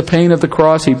Jesus the pain of the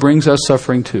cross, He brings us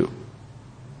suffering too.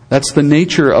 That's the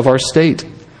nature of our state.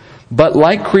 But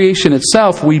like creation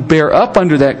itself, we bear up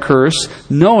under that curse,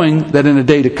 knowing that in a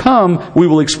day to come, we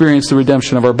will experience the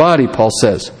redemption of our body, Paul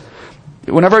says.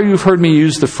 Whenever you've heard me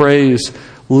use the phrase,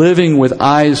 living with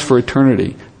eyes for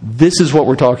eternity, this is what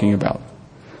we're talking about.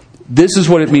 This is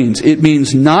what it means. It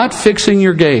means not fixing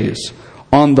your gaze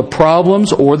on the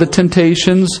problems or the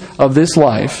temptations of this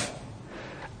life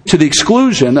to the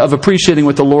exclusion of appreciating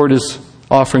what the Lord is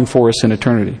offering for us in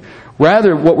eternity.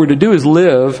 Rather, what we're to do is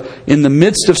live in the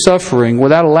midst of suffering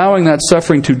without allowing that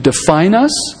suffering to define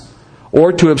us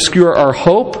or to obscure our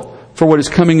hope for what is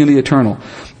coming in the eternal.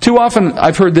 Too often,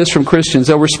 I've heard this from Christians.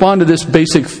 They'll respond to this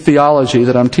basic theology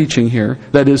that I'm teaching here.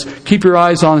 That is, keep your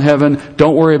eyes on heaven.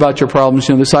 Don't worry about your problems.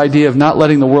 You know, this idea of not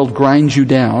letting the world grind you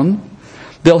down.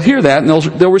 They'll hear that and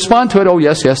they'll respond to it. Oh,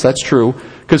 yes, that's true.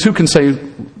 Because who can say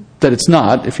that it's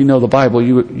not? If you know the Bible,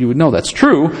 you would know that's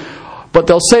true. But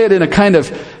they'll say it in a kind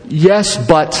of yes,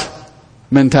 but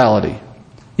mentality.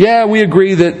 Yeah, we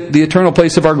agree that the eternal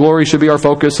place of our glory should be our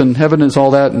focus and heaven is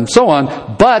all that and so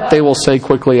on. But they will say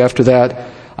quickly after that,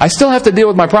 I still have to deal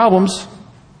with my problems.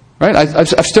 Right?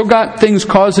 I've still got things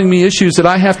causing me issues that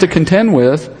I have to contend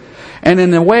with. And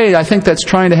in a way, I think that's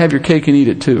trying to have your cake and eat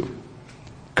it too.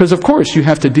 Because of course you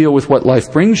have to deal with what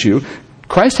life brings you.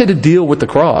 Christ had to deal with the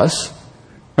cross.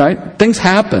 Right? Things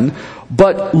happen.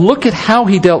 But look at how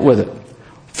He dealt with it.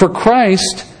 For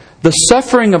Christ, the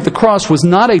suffering of the cross was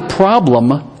not a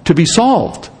problem to be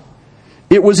solved.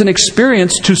 It was an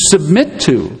experience to submit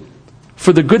to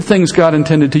for the good things God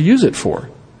intended to use it for.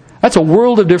 That's a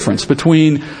world of difference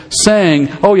between saying,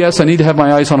 oh yes, I need to have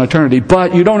my eyes on eternity,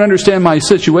 but you don't understand my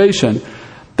situation.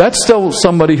 That's still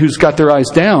somebody who's got their eyes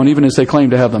down, even as they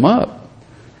claim to have them up.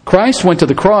 Christ went to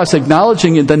the cross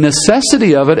acknowledging the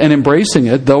necessity of it and embracing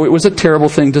it, though it was a terrible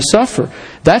thing to suffer.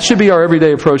 That should be our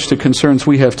everyday approach to concerns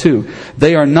we have too.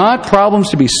 They are not problems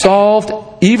to be solved,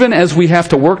 even as we have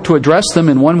to work to address them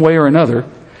in one way or another.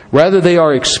 Rather, they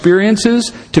are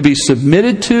experiences to be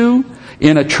submitted to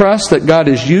in a trust that God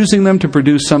is using them to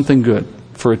produce something good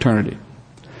for eternity.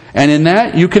 And in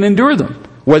that, you can endure them,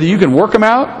 whether you can work them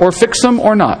out or fix them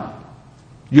or not.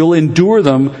 You'll endure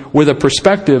them with a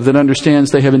perspective that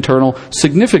understands they have eternal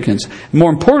significance.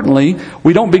 More importantly,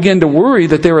 we don't begin to worry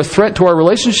that they're a threat to our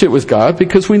relationship with God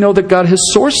because we know that God has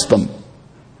sourced them.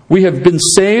 We have been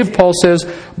saved, Paul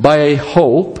says, by a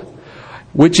hope,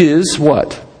 which is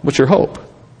what? What's your hope?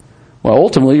 Well,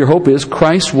 ultimately, your hope is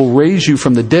Christ will raise you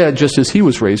from the dead just as He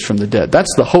was raised from the dead.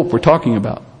 That's the hope we're talking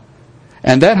about.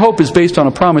 And that hope is based on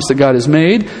a promise that God has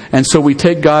made. And so we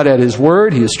take God at His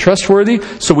word. He is trustworthy.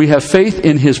 So we have faith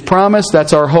in His promise.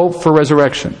 That's our hope for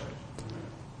resurrection.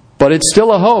 But it's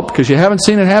still a hope because you haven't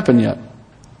seen it happen yet.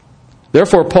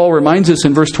 Therefore, Paul reminds us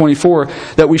in verse 24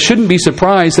 that we shouldn't be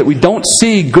surprised that we don't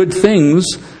see good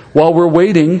things while we're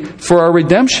waiting for our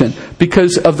redemption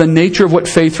because of the nature of what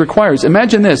faith requires.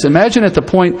 Imagine this. Imagine at the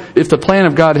point, if the plan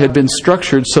of God had been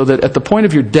structured so that at the point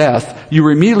of your death, you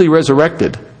were immediately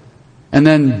resurrected and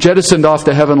then jettisoned off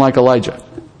to heaven like Elijah.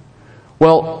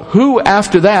 Well, who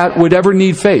after that would ever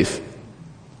need faith?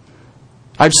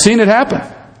 I've seen it happen.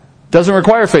 Doesn't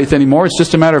require faith anymore. It's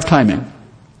just a matter of timing.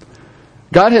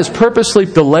 God has purposely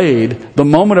delayed the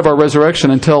moment of our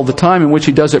resurrection until the time in which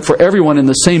He does it for everyone in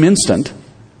the same instant,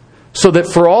 so that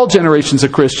for all generations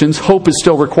of Christians, hope is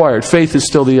still required. Faith is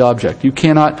still the object. You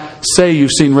cannot say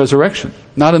you've seen resurrection.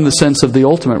 Not in the sense of the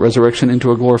ultimate resurrection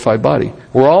into a glorified body.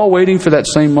 We're all waiting for that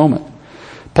same moment.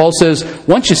 Paul says,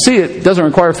 once you see it, it doesn't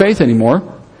require faith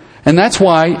anymore. And that's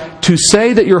why to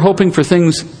say that you're hoping for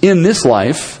things in this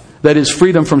life, that is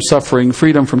freedom from suffering,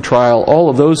 freedom from trial, all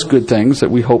of those good things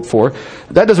that we hope for,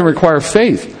 that doesn't require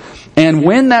faith. And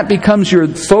when that becomes your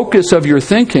focus of your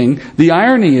thinking, the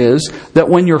irony is that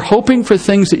when you're hoping for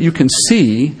things that you can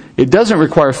see, it doesn't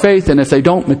require faith, and if they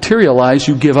don't materialize,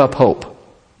 you give up hope.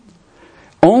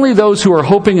 Only those who are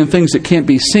hoping in things that can't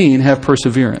be seen have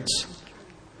perseverance.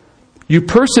 You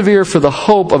persevere for the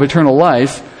hope of eternal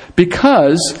life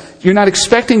because you're not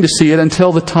expecting to see it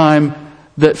until the time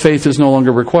that faith is no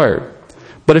longer required.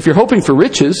 But if you're hoping for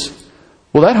riches,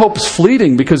 well, that hope is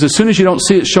fleeting because as soon as you don't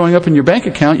see it showing up in your bank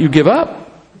account, you give up.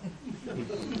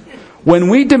 When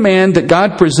we demand that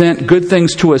God present good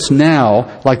things to us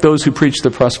now, like those who preach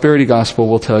the prosperity gospel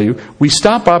will tell you, we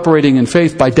stop operating in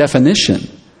faith by definition.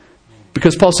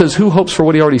 Because Paul says, who hopes for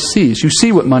what he already sees? You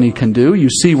see what money can do. You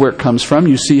see where it comes from.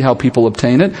 You see how people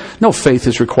obtain it. No faith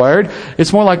is required.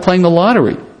 It's more like playing the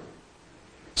lottery.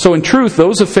 So in truth,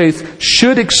 those of faith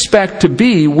should expect to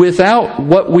be without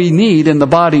what we need in the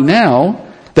body now.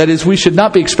 That is, we should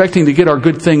not be expecting to get our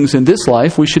good things in this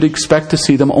life. We should expect to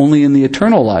see them only in the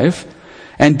eternal life.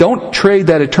 And don't trade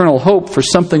that eternal hope for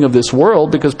something of this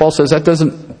world, because Paul says that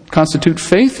doesn't constitute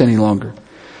faith any longer.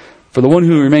 For the one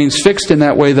who remains fixed in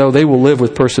that way, though, they will live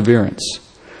with perseverance.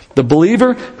 The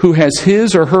believer who has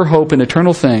his or her hope in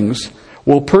eternal things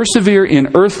will persevere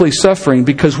in earthly suffering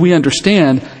because we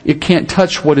understand it can't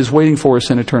touch what is waiting for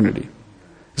us in eternity.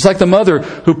 It's like the mother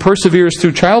who perseveres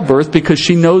through childbirth because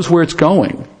she knows where it's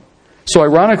going. So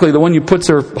ironically, the one who puts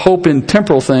their hope in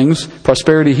temporal things,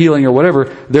 prosperity, healing, or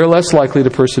whatever, they're less likely to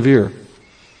persevere.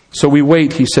 So we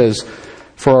wait, he says,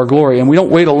 for our glory. And we don't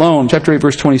wait alone. Chapter 8,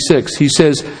 verse 26, he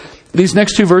says, these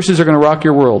next two verses are going to rock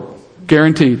your world.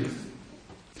 Guaranteed.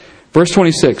 Verse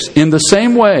 26, in the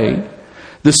same way,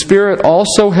 the Spirit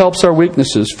also helps our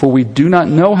weaknesses, for we do not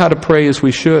know how to pray as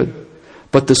we should.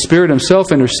 But the Spirit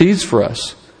Himself intercedes for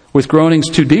us, with groanings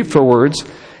too deep for words.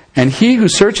 And He who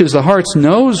searches the hearts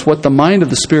knows what the mind of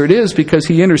the Spirit is, because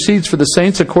He intercedes for the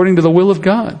saints according to the will of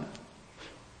God.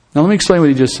 Now let me explain what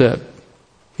he just said.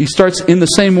 He starts in the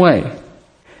same way.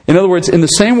 In other words, in the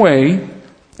same way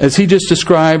as he just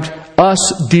described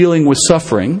us dealing with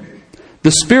suffering,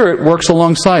 the Spirit works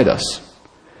alongside us.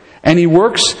 And He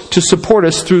works to support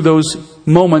us through those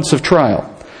moments of trial.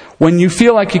 When you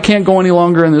feel like you can't go any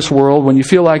longer in this world, when you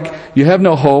feel like you have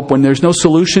no hope, when there's no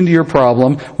solution to your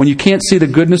problem, when you can't see the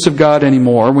goodness of God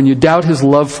anymore, when you doubt His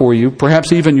love for you,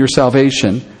 perhaps even your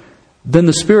salvation, then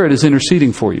the Spirit is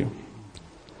interceding for you.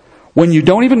 When you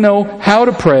don't even know how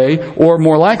to pray, or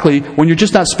more likely, when you're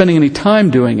just not spending any time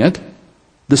doing it,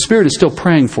 the Spirit is still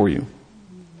praying for you.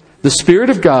 The Spirit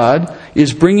of God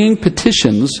is bringing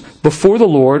petitions before the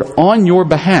Lord on your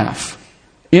behalf,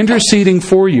 interceding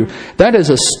for you. That is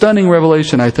a stunning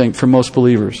revelation, I think, for most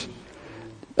believers.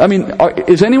 I mean,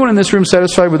 is anyone in this room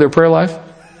satisfied with their prayer life?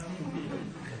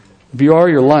 If you are,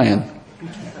 you're lying.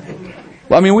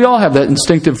 I mean, we all have that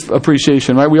instinctive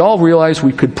appreciation, right? We all realize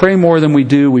we could pray more than we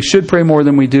do. We should pray more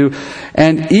than we do.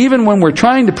 And even when we're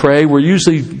trying to pray, we're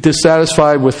usually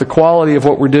dissatisfied with the quality of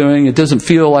what we're doing. It doesn't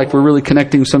feel like we're really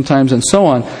connecting sometimes, and so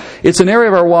on. It's an area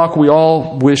of our walk we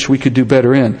all wish we could do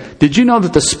better in. Did you know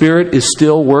that the Spirit is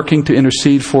still working to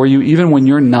intercede for you even when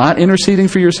you're not interceding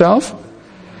for yourself?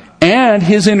 And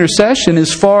His intercession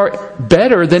is far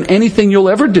better than anything you'll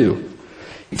ever do.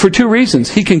 For two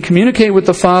reasons. He can communicate with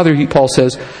the Father, Paul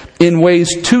says, in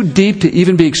ways too deep to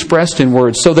even be expressed in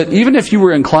words. So that even if you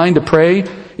were inclined to pray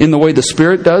in the way the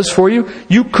Spirit does for you,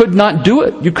 you could not do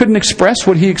it. You couldn't express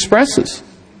what He expresses.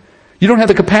 You don't have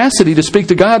the capacity to speak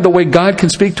to God the way God can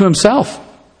speak to Himself.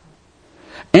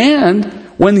 And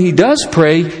when He does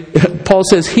pray, Paul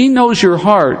says He knows your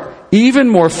heart even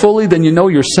more fully than you know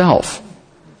yourself.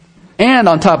 And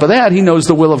on top of that, He knows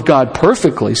the will of God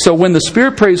perfectly. So when the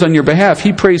Spirit prays on your behalf,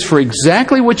 He prays for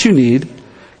exactly what you need,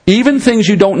 even things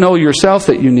you don't know yourself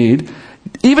that you need,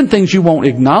 even things you won't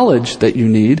acknowledge that you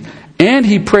need, and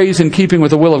He prays in keeping with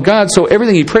the will of God, so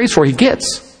everything He prays for, He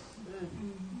gets.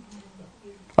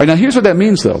 All right, now here's what that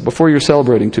means, though, before you're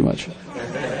celebrating too much.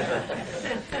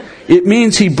 It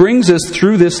means He brings us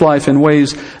through this life in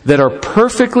ways that are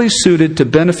perfectly suited to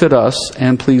benefit us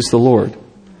and please the Lord.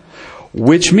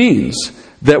 Which means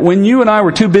that when you and I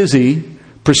were too busy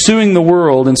pursuing the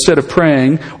world instead of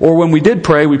praying, or when we did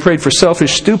pray, we prayed for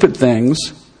selfish, stupid things,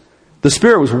 the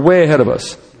Spirit was way ahead of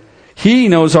us. He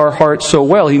knows our heart so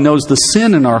well. He knows the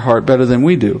sin in our heart better than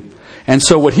we do. And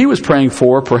so what He was praying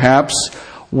for, perhaps,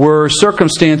 were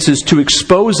circumstances to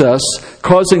expose us,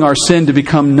 causing our sin to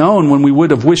become known when we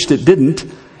would have wished it didn't,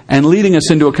 and leading us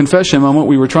into a confession moment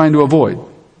we were trying to avoid.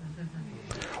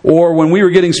 Or when we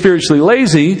were getting spiritually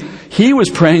lazy, He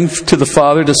was praying to the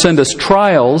Father to send us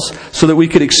trials so that we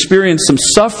could experience some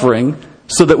suffering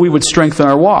so that we would strengthen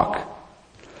our walk.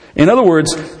 In other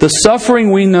words, the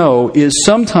suffering we know is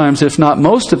sometimes, if not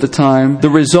most of the time,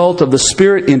 the result of the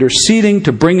Spirit interceding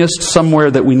to bring us somewhere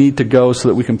that we need to go so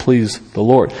that we can please the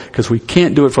Lord. Because we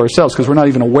can't do it for ourselves, because we're not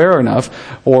even aware enough,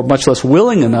 or much less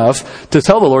willing enough, to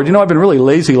tell the Lord, I've been really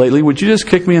lazy lately. Would you just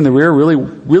kick me in the rear really,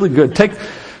 really good?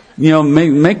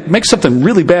 Make something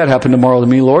really bad happen tomorrow to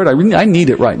me, Lord. I need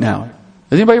it right now.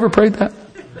 Has anybody ever prayed that?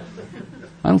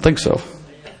 I don't think so.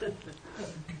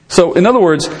 So, in other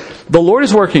words, the Lord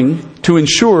is working to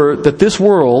ensure that this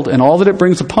world and all that it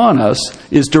brings upon us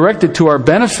is directed to our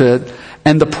benefit.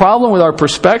 And the problem with our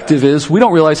perspective is we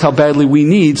don't realize how badly we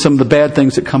need some of the bad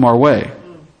things that come our way.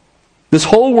 This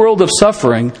whole world of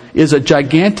suffering is a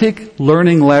gigantic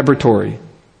learning laboratory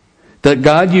that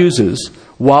God uses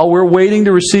while we're waiting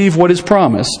to receive what is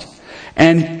promised.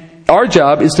 And our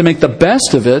job is to make the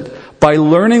best of it by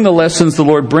learning the lessons the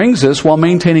Lord brings us while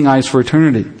maintaining eyes for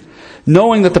eternity,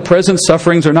 knowing that the present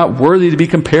sufferings are not worthy to be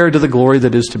compared to the glory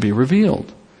that is to be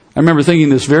revealed. I remember thinking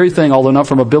this very thing, although not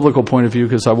from a biblical point of view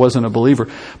because I wasn't a believer.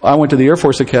 I went to the Air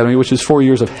Force Academy, which is 4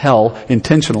 years of hell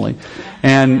intentionally.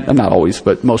 And not always,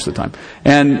 but most of the time.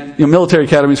 And military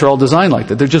academies are all designed like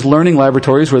that. They're just learning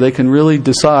laboratories where they can really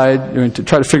decide to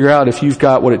try to figure out if you've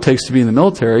got what it takes to be in the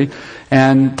military.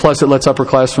 And plus it lets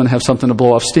upperclassmen have something to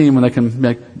blow off steam when they can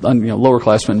make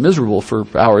lowerclassmen miserable for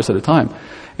hours at a time.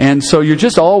 And so you're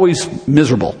just always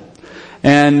miserable.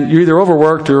 And you're either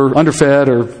overworked or underfed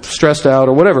or stressed out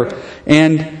or whatever.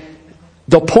 And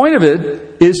the point of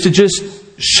it is to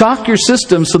just shock your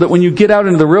system so that when you get out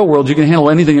into the real world, you can handle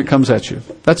anything that comes at you.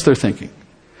 That's their thinking.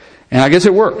 And I guess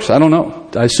it works. I don't know.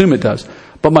 I assume it does.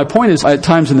 But my point is, at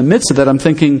times in the midst of that, I'm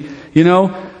thinking,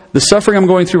 the suffering I'm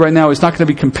going through right now is not going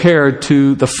to be compared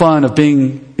to the fun of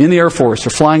being in the Air Force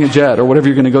or flying a jet or whatever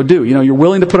you're going to go do. You're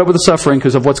willing to put up with the suffering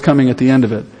because of what's coming at the end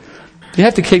of it. You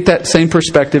have to take that same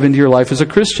perspective into your life as a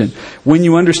Christian. When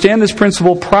you understand this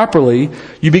principle properly,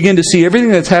 you begin to see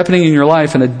everything that's happening in your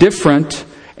life in a different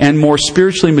and more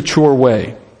spiritually mature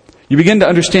way. You begin to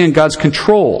understand God's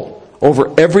control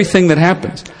over everything that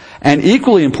happens. And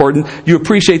equally important, you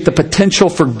appreciate the potential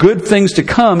for good things to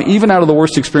come even out of the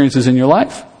worst experiences in your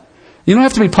life. You don't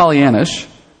have to be Pollyannish.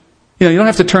 You don't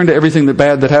have to turn to everything that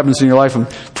bad that happens in your life and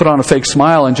put on a fake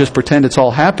smile and just pretend it's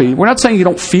all happy. We're not saying you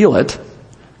don't feel it.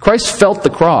 Christ felt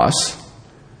the cross.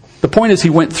 The point is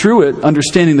He went through it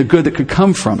understanding the good that could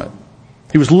come from it.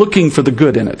 He was looking for the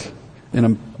good in it in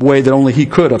a way that only He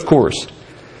could, of course.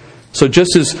 So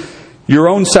just as your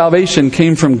own salvation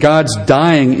came from God's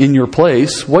dying in your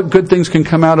place, what good things can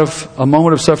come out of a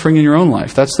moment of suffering in your own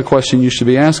life? That's the question you should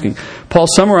be asking. Paul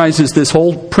summarizes this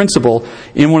whole principle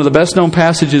in one of the best known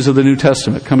passages of the New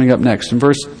Testament coming up next. In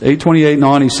verse 8:28 and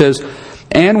on, he says,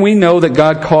 "And we know that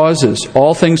God causes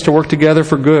all things to work together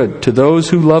for good, to those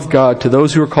who love God, to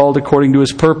those who are called according to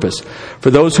His purpose. For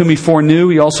those whom He foreknew,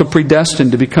 He also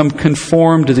predestined to become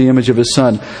conformed to the image of His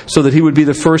Son, so that He would be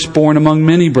the firstborn among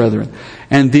many brethren.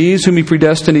 And these whom He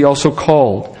predestined, He also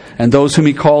called. And those whom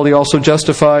He called, He also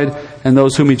justified. And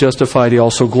those whom He justified, He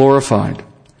also glorified."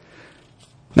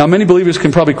 Now, many believers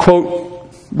can probably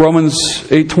quote Romans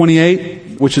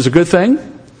 8:28, which is a good thing,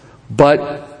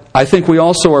 but I think we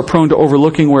also are prone to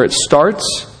overlooking where it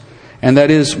starts, and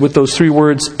that is with those three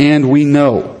words, "and we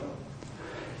know."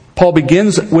 Paul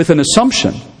begins with an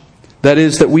assumption, that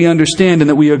is, that we understand and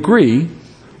that we agree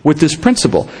with this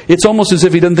principle. It's almost as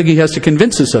if he doesn't think he has to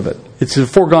convince us of it. It's a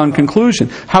foregone conclusion.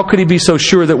 How could he be so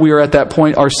sure that we are at that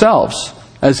point ourselves,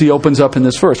 as he opens up in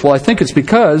this verse? Well, I think it's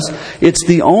because it's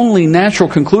the only natural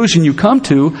conclusion you come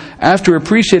to after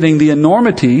appreciating the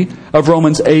enormity of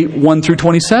Romans 8:1 through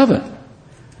 27.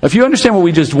 If you understand what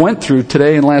we just went through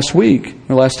today and last week,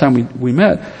 or last time we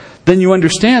met, then you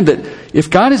understand that if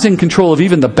God is in control of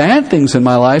even the bad things in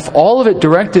my life, all of it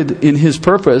directed in His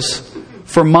purpose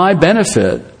for my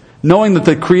benefit, knowing that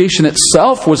the creation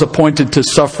itself was appointed to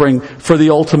suffering for the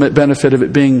ultimate benefit of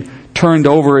it being turned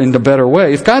over in a better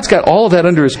way. If God's got all of that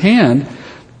under His hand,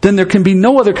 then there can be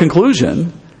no other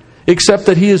conclusion except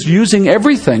that He is using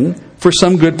everything for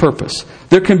some good purpose.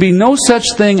 There can be no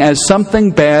such thing as something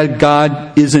bad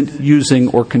God isn't using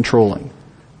or controlling.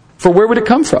 For where would it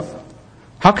come from?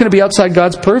 How can it be outside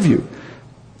God's purview?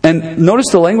 And notice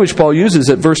the language Paul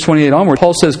uses at verse 28 onward.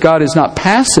 Paul says God is not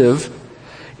passive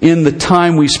in the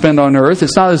time we spend on earth.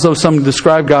 It's not as though some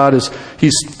describe God as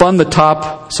He's spun the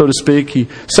top, so to speak. He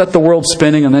set the world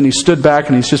spinning and then He stood back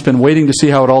and He's just been waiting to see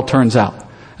how it all turns out.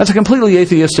 That's a completely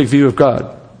atheistic view of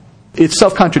God. It's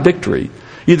self-contradictory.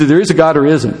 Either there is a God or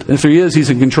isn't. And if there is, He's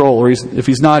in control. Or if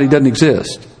He's not, He doesn't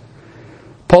exist.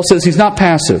 Paul says He's not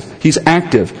passive. He's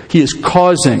active. He is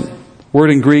causing. Word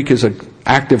in Greek is an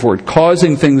active word.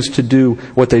 Causing things to do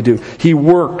what they do. He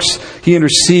works. He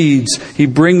intercedes. He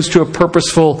brings to a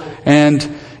purposeful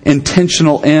and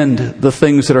intentional end the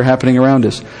things that are happening around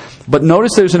us. But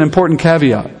notice there's an important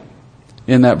caveat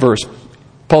in that verse.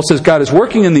 Paul says God is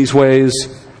working in these ways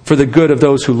for the good of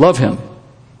those who love Him.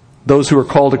 Those who are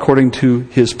called according to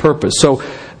His purpose. So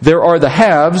there are the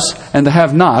haves and the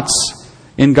have-nots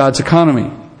in God's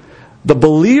economy. The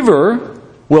believer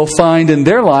will find in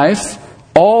their life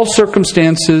all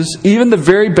circumstances, even the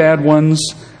very bad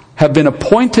ones, have been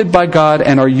appointed by God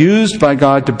and are used by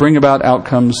God to bring about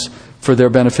outcomes for their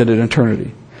benefit in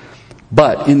eternity.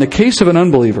 But in the case of an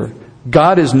unbeliever,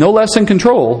 God is no less in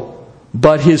control,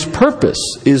 but His purpose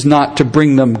is not to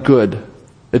bring them good,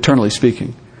 eternally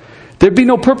speaking. There'd be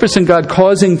no purpose in God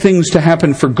causing things to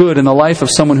happen for good in the life of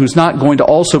someone who's not going to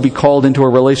also be called into a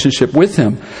relationship with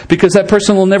Him, because that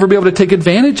person will never be able to take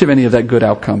advantage of any of that good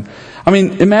outcome. I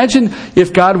mean, imagine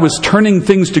if God was turning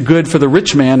things to good for the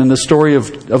rich man in the story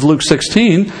of Luke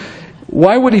 16.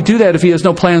 Why would He do that if He has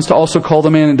no plans to also call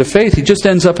the man into faith? He just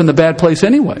ends up in the bad place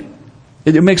anyway.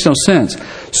 It makes no sense.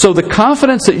 So the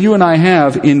confidence that you and I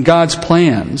have in God's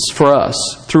plans for us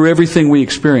through everything we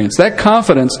experience, that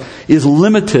confidence is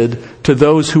limited to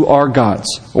those who are God's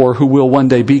or who will one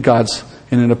day be God's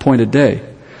in an appointed day.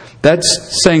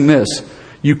 That's saying this: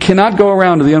 you cannot go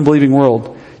around to the unbelieving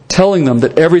world telling them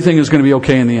that everything is going to be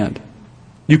okay in the end.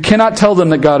 You cannot tell them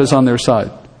that God is on their side.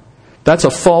 That's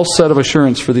a false set of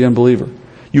assurance for the unbeliever.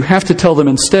 You have to tell them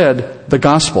instead the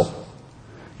gospel.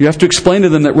 You have to explain to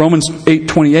them that Romans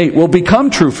 8:28 will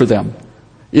become true for them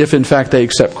if in fact they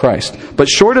accept Christ. But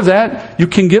short of that, you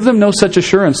can give them no such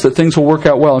assurance that things will work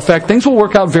out well. In fact, things will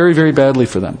work out very, very badly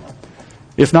for them.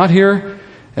 If not here,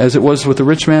 as it was with the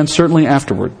rich man, certainly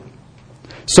afterward.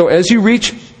 So as you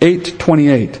reach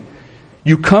 8:28,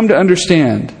 you come to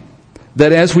understand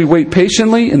that as we wait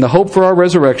patiently in the hope for our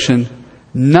resurrection,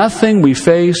 nothing we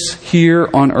face here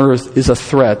on earth is a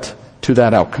threat to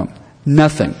that outcome.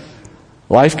 Nothing.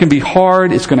 Life can be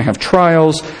hard. It's going to have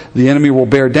trials. The enemy will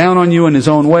bear down on you in his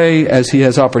own way as he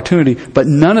has opportunity. But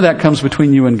none of that comes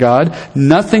between you and God.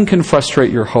 Nothing can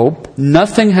frustrate your hope.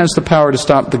 Nothing has the power to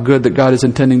stop the good that God is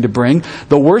intending to bring.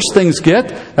 The worse things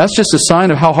get, that's just a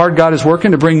sign of how hard God is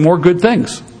working to bring more good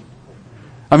things.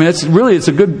 I mean, it's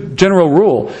a good general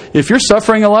rule. If you're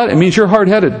suffering a lot, it means you're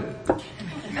hard-headed.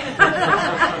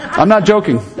 I'm not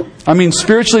joking. I mean,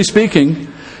 spiritually speaking,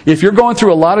 if you're going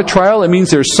through a lot of trial, it means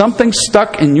there's something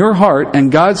stuck in your heart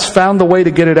and God's found the way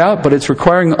to get it out, but it's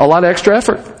requiring a lot of extra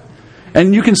effort.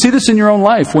 And you can see this in your own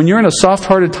life. When you're in a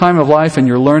soft-hearted time of life and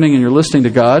you're learning and you're listening to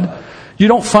God, you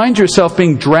don't find yourself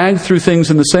being dragged through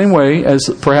things in the same way as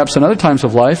perhaps in other times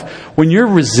of life. When you're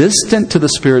resistant to the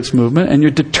Spirit's movement and you're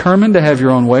determined to have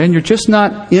your own way and you're just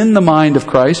not in the mind of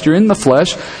Christ, you're in the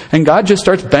flesh, and God just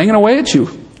starts banging away at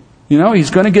you. You know, He's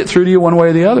going to get through to you one way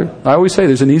or the other. I always say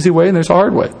there's an easy way and there's a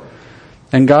hard way.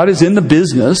 And God is in the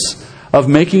business of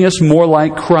making us more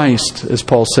like Christ, as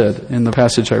Paul said in the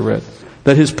passage I read.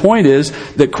 That his point is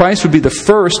that Christ would be the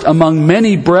first among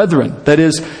many brethren. That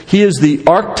is, He is the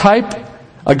archetype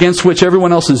against which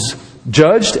everyone else is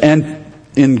judged and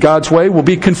in God's way will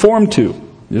be conformed to.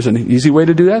 There's an easy way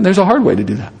to do that and there's a hard way to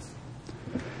do that.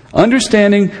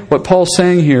 Understanding what Paul's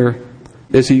saying here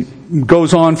as he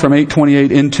goes on from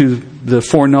 8:28 into the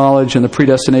foreknowledge and the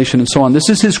predestination and so on. This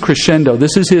is his crescendo.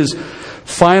 This is his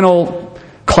final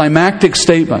climactic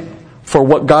statement for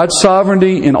what God's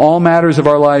sovereignty in all matters of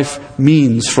our life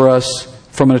means for us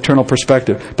from an eternal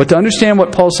perspective. But to understand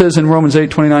what Paul says in Romans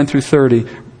 8:29 through 30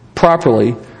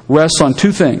 properly rests on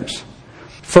two things.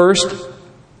 First,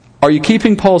 Are you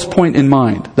keeping Paul's point in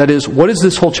mind? That is, what has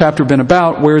this whole chapter been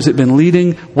about? Where has it been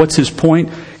leading? What's his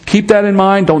point? Keep that in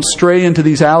mind. Don't stray into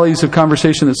these alleys of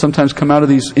conversation that sometimes come out of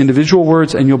these individual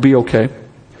words, and you'll be okay.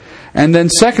 And then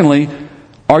secondly,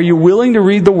 are you willing to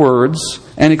read the words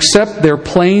and accept their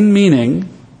plain meaning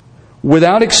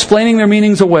without explaining their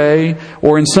meanings away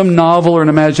or in some novel or an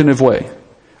imaginative way?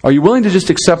 Are you willing to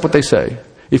just accept what they say?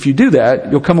 If you do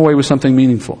that, you'll come away with something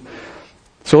meaningful.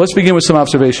 So let's begin with some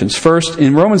observations. First,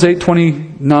 in Romans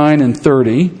 8:29 and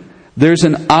 30, there's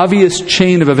an obvious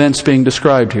chain of events being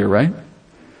described here, right?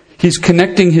 He's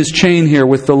connecting his chain here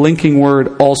with the linking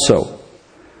word also.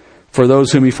 For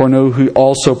those whom he foreknew, he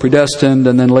also predestined.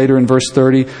 And then later in verse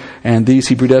 30, and these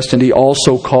he predestined, he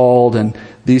also called. And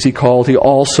these he called, he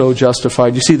also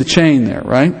justified. You see the chain there,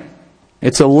 right?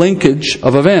 It's a linkage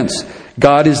of events.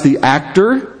 God is the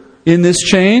actor in this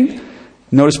chain.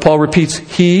 Notice Paul repeats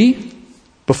he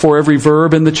before every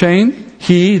verb in the chain.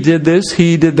 He did this,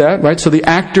 he did that, right? So the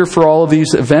actor for all of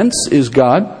these events is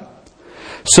God.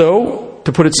 So,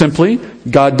 to put it simply,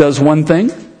 God does one thing,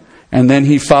 and then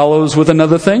he follows with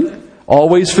another thing,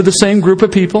 always for the same group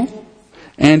of people.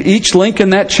 And each link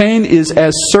in that chain is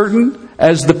as certain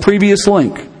as the previous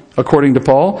link, according to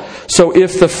Paul. So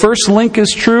if the first link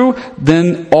is true,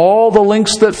 then all the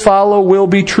links that follow will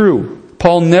be true.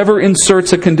 Paul never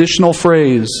inserts a conditional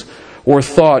phrase or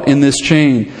thought in this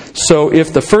chain. So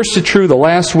if the first is true, the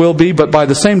last will be. But by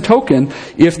the same token,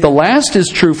 if the last is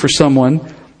true for someone,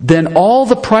 then all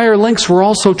the prior links were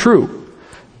also true.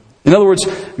 In other words,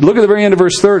 look at the very end of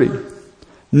verse 30.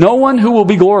 No one who will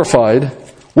be glorified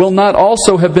will not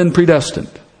also have been predestined.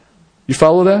 You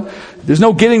follow that? There's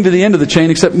no getting to the end of the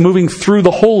chain except moving through the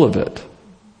whole of it.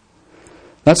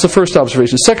 That's the first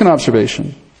observation. Second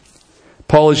observation.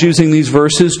 Paul is using these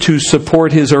verses to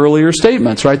support his earlier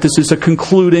statements, right? This is a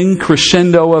concluding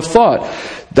crescendo of thought.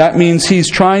 That means he's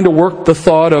trying to work the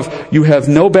thought of you have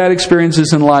no bad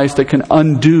experiences in life that can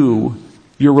undo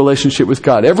your relationship with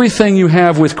God. Everything you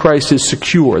have with Christ is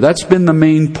secure. That's been the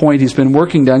main point he's been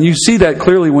working down. You see that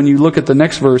clearly when you look at the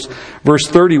next verse, verse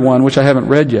 31, which I haven't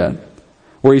read yet,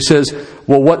 where he says,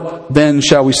 well, what then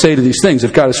shall we say to these things?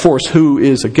 If God is for us, who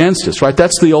is against us? Right?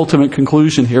 That's the ultimate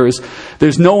conclusion here, is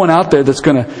there's no one out there that's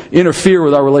going to interfere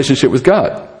with our relationship with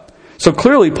God. So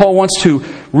clearly, Paul wants to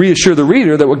reassure the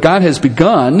reader that what God has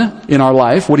begun in our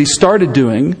life, what he started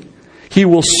doing, he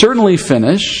will certainly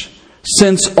finish,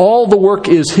 since all the work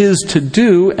is his to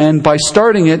do, and by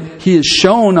starting it, he has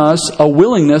shown us a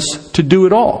willingness to do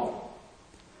it all.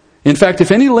 In fact,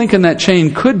 if any link in that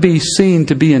chain could be seen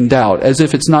to be in doubt, as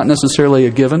if it's not necessarily a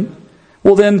given,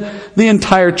 well then the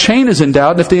entire chain is in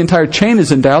doubt. And if the entire chain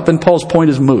is in doubt, then Paul's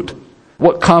point is moot.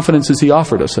 What confidence has he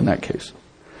offered us in that case?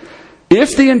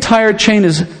 If the entire chain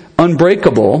is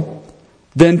unbreakable,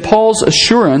 then Paul's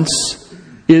assurance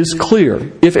is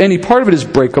clear. If any part of it is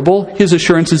breakable, his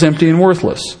assurance is empty and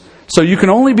worthless. So you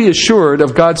can only be assured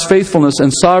of God's faithfulness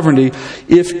and sovereignty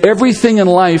if everything in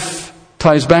life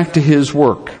ties back to his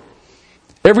work.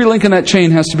 Every link in that chain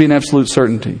has to be an absolute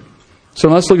certainty. So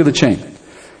let's look at the chain.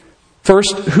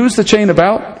 First, who's the chain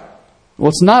about? Well,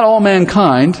 it's not all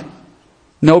mankind.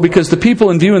 No, because the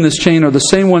people in view in this chain are the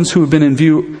same ones who have been in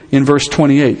view in verse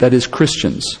 28, that is,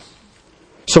 Christians.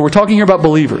 So we're talking here about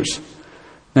believers.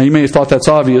 Now, you may have thought that's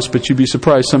obvious, but you'd be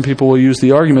surprised. Some people will use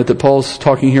the argument that Paul's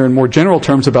talking here in more general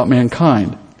terms about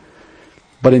mankind.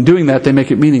 But in doing that, they make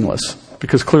it meaningless,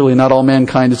 because clearly not all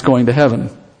mankind is going to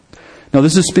heaven. Now,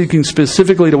 this is speaking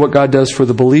specifically to what God does for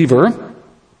the believer.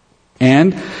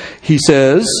 And he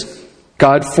says,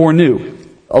 God foreknew.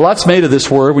 A lot's made of this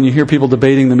word when you hear people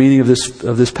debating the meaning of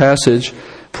this passage.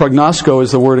 Prognosko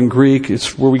is the word in Greek.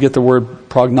 It's where we get the word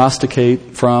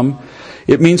prognosticate from.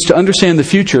 It means to understand the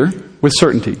future with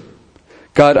certainty.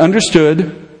 God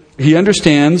understood, he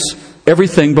understands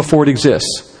everything before it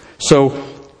exists. So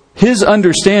his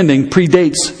understanding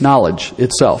predates knowledge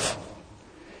itself.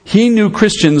 He knew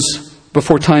Christians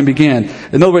before time began.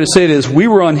 Another way to say it is, we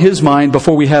were on his mind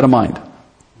before we had a mind.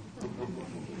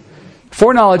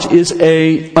 Foreknowledge is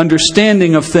a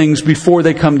understanding of things before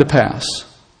they come to pass.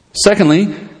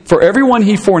 Secondly, for everyone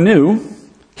he foreknew,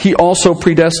 he also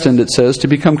predestined, it says, to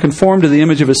become conformed to the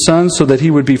image of his Son, so that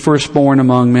he would be firstborn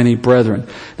among many brethren.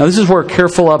 Now this is where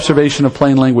careful observation of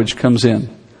plain language comes in.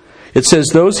 It says,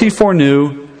 those he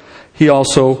foreknew, he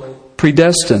also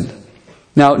predestined.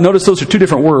 Now, notice those are two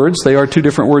different words. They are two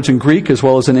different words in Greek as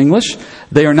well as in English.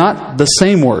 They are not the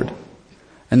same word.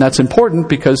 And that's important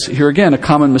because here again, a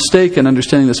common mistake in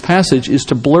understanding this passage is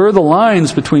to blur the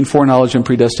lines between foreknowledge and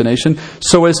predestination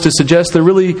so as to suggest they're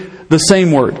really the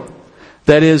same word.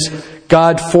 That is,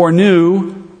 God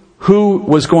foreknew who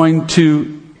was going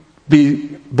to be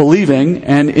believing,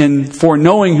 and in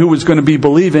foreknowing who was going to be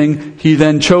believing, he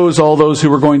then chose all those who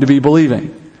were going to be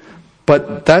believing.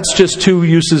 But that's just two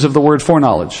uses of the word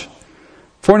foreknowledge.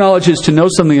 Foreknowledge is to know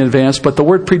something in advance, but the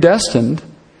word predestined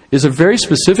is a very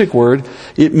specific word.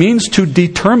 It means to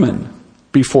determine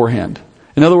beforehand.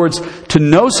 In other words, to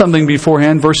know something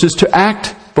beforehand versus to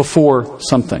act before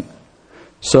something.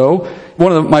 So,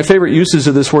 one of my favorite uses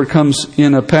of this word comes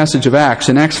in a passage of Acts.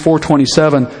 In Acts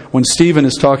 4:27, when Stephen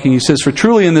is talking, he says, "For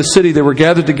truly in this city they were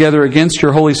gathered together against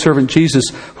your holy servant Jesus,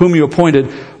 whom you appointed,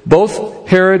 both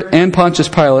Herod and Pontius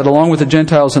Pilate, along with the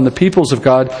Gentiles and the peoples of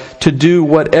God, to do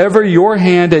whatever your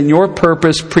hand and your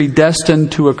purpose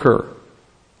predestined to occur."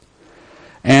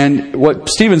 And what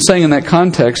Stephen's saying in that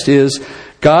context is,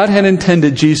 God had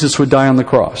intended Jesus would die on the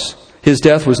cross. His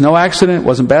death was no accident, it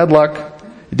wasn't bad luck.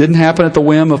 It didn't happen at the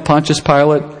whim of Pontius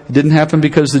Pilate. It didn't happen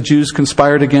because the Jews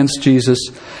conspired against Jesus.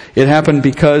 It happened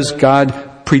because God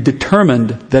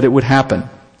predetermined that it would happen.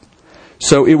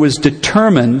 So it was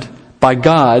determined by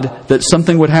God that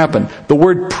something would happen. The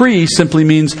word pre simply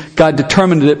means God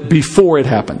determined it before it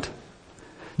happened.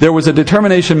 There was a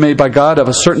determination made by God of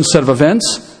a certain set of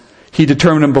events. He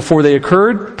determined them before they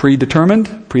occurred,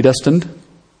 predetermined, predestined.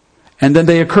 And then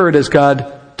they occurred as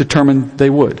God determined they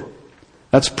would.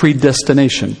 That's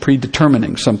predestination,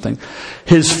 predetermining something.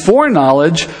 His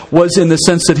foreknowledge was in the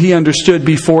sense that he understood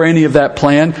before any of that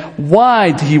plan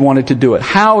why he wanted to do it,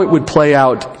 how it would play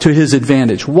out to his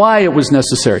advantage, why it was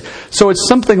necessary. So it's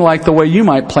something like the way you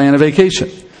might plan a vacation.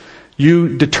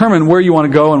 You determine where you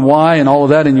want to go and why and all of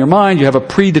that in your mind. You have a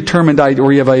predetermined idea,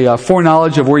 or you have a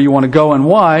foreknowledge of where you want to go and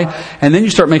why. And then you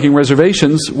start making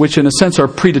reservations, which in a sense are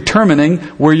predetermining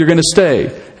where you're going to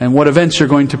stay and what events you're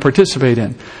going to participate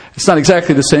in. It's not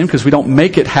exactly the same because we don't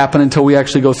make it happen until we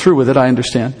actually go through with it, I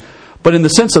understand. But in the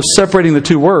sense of separating the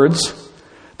two words,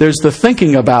 there's the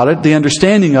thinking about it, the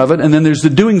understanding of it, and then there's the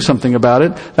doing something about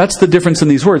it. That's the difference in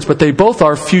these words. But they both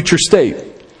are future state.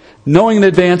 Knowing in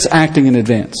advance, acting in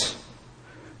advance.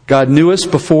 God knew us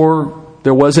before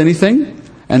there was anything,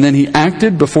 and then He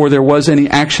acted before there was any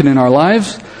action in our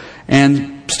lives.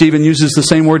 And Stephen uses the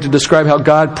same word to describe how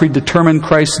God predetermined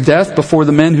Christ's death before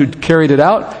the men who carried it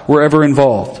out were ever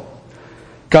involved.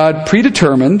 God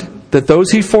predetermined that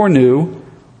those He foreknew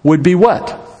would be what?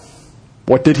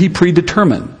 What did He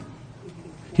predetermine?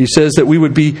 He says that we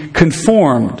would be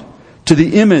conformed to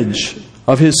the image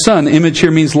of His Son. Image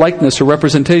here means likeness or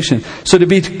representation. So to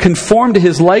be conformed to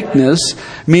His likeness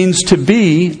means to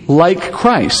be like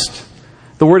Christ.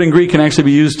 The word in Greek can actually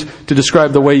be used to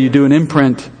describe the way you do an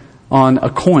imprint on a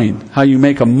coin, how you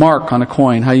make a mark on a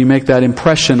coin, how you make that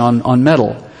impression on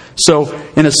metal. So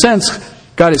in a sense,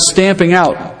 God is stamping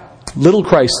out little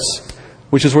Christs,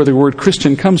 which is where the word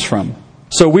Christian comes from.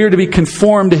 So we are to be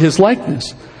conformed to His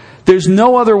likeness. There's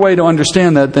no other way to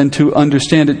understand that than to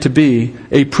understand it to be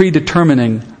a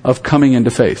predetermining of coming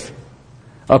into faith.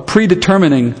 A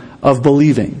predetermining of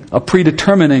believing. A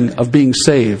predetermining of being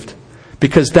saved.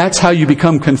 Because that's how you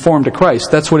become conformed to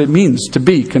Christ. That's what it means to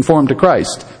be conformed to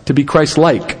Christ. To be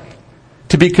Christ-like.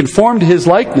 To be conformed to His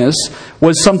likeness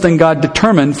was something God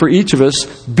determined for each of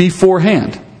us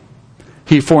beforehand.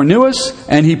 He foreknew us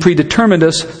and He predetermined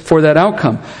us for that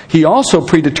outcome. He also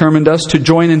predetermined us to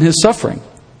join in His suffering.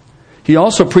 He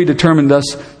also predetermined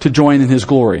us to join in His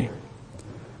glory.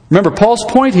 Remember, Paul's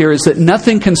point here is that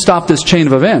nothing can stop this chain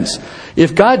of events.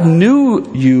 If God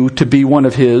knew you to be one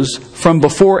of His from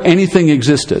before anything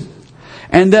existed,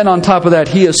 and then on top of that,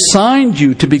 He assigned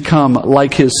you to become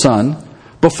like His Son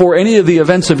before any of the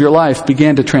events of your life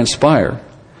began to transpire,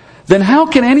 then how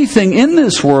can anything in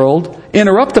this world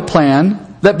interrupt the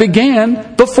plan that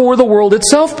began before the world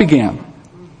itself began?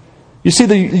 You see,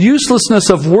 the uselessness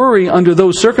of worry under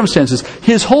those circumstances.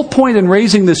 His whole point in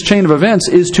raising this chain of events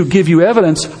is to give you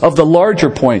evidence of the larger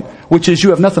point, which is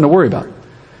you have nothing to worry about.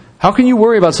 How can you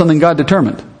worry about something God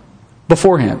determined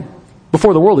beforehand,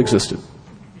 before the world existed?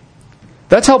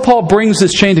 That's how Paul brings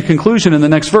this chain to conclusion in the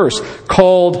next verse.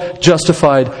 Called,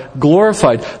 justified,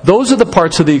 glorified. Those are the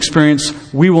parts of the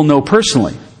experience we will know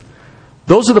personally.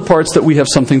 Those are the parts that we have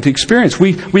something to experience.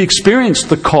 We experience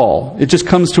the call. It just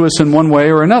comes to us in one way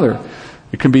or another.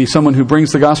 It can be someone who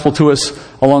brings the gospel to us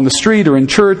along the street or in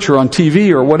church or on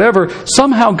TV or whatever.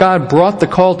 Somehow God brought the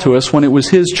call to us when it was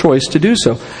His choice to do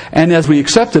so. And as we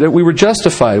accepted it, we were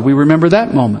justified. We remember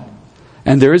that moment.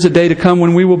 And there is a day to come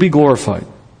when we will be glorified.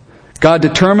 God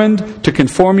determined to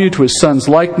conform you to His Son's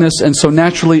likeness, and so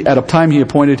naturally at a time He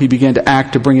appointed, He began to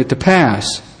act to bring it to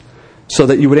pass, so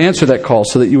that you would answer that call,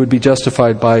 so that you would be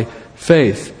justified by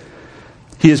faith.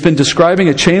 He has been describing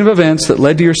a chain of events that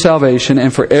led to your salvation,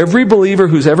 and for every believer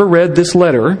who's ever read this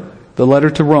letter, the letter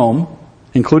to Rome,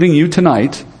 including you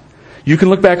tonight, You can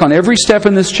look back on every step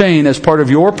in this chain as part of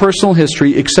your personal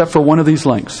history except for one of these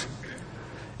links.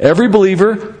 Every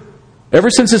believer, ever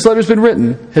since this letter's been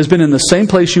written, has been in the same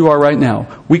place you are right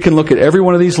now. We can look at every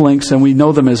one of these links and we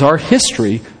know them as our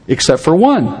history except for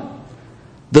one.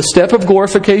 The step of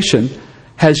glorification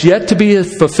has yet to be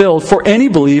fulfilled for any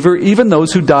believer, even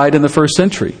those who died in the first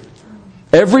century.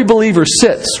 Every believer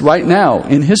sits right now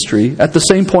in history at the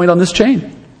same point on this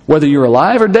chain. Whether you're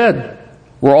alive or dead,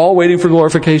 we're all waiting for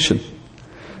glorification.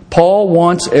 Paul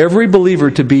wants every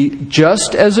believer to be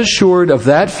just as assured of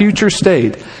that future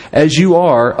state as you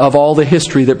are of all the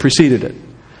history that preceded it.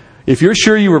 If you're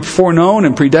sure you were foreknown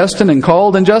and predestined and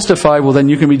called and justified, well then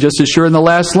you can be just as sure in the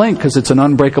last link because it's an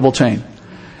unbreakable chain.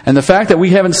 And the fact that we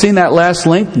haven't seen that last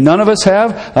link, none of us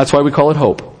have, that's why we call it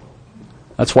hope.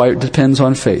 That's why it depends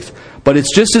on faith. But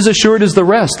it's just as assured as the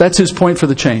rest. That's his point for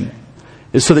the chain.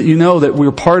 Is so that you know that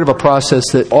we're part of a process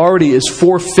that already is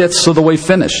 4/5 of the way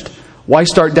finished. Why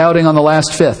start doubting on the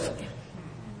last fifth?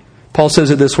 Paul says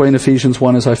it this way in Ephesians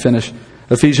 1 as I finish.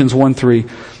 Ephesians 1:3.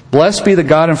 Blessed be the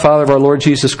God and Father of our Lord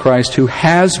Jesus Christ, who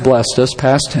has blessed us,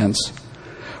 past tense,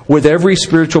 with every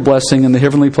spiritual blessing in the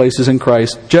heavenly places in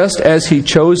Christ, just as He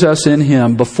chose us in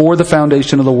Him before the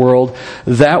foundation of the world,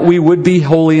 that we would be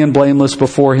holy and blameless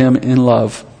before Him in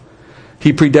love.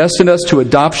 He predestined us to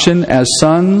adoption as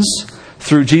sons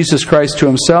through Jesus Christ to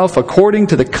Himself, according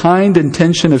to the kind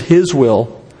intention of His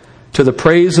will, to the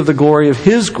praise of the glory of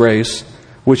His grace,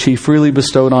 which He freely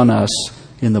bestowed on us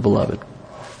in the Beloved.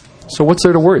 So what's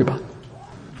there to worry about?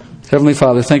 Heavenly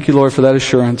Father, thank you, Lord, for that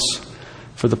assurance,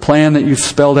 for the plan that you've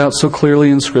spelled out so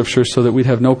clearly in Scripture so that we'd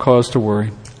have no cause to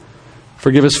worry.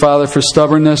 Forgive us, Father, for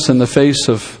stubbornness in the face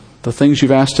of the things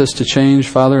you've asked us to change,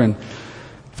 Father, and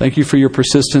thank you for your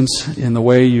persistence in the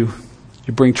way you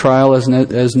bring trial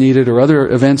as needed or other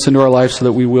events into our life so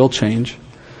that we will change.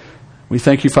 We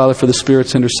thank you, Father, for the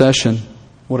Spirit's intercession.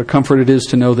 What a comfort it is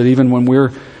to know that even when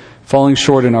we're falling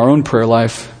short in our own prayer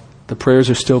life, the prayers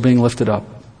are still being lifted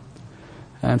up.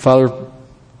 And Father,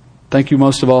 thank you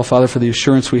most of all, Father, for the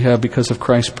assurance we have because of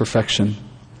Christ's perfection.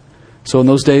 So in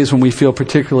those days when we feel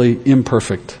particularly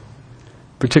imperfect,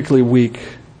 particularly weak,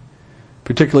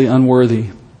 particularly unworthy,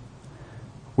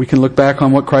 we can look back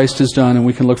on what Christ has done and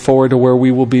we can look forward to where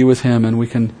we will be with Him, and we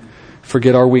can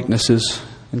forget our weaknesses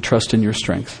and trust in your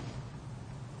strength.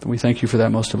 And we thank you for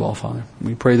that most of all, Father.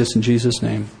 We pray this in Jesus'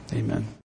 name. Amen.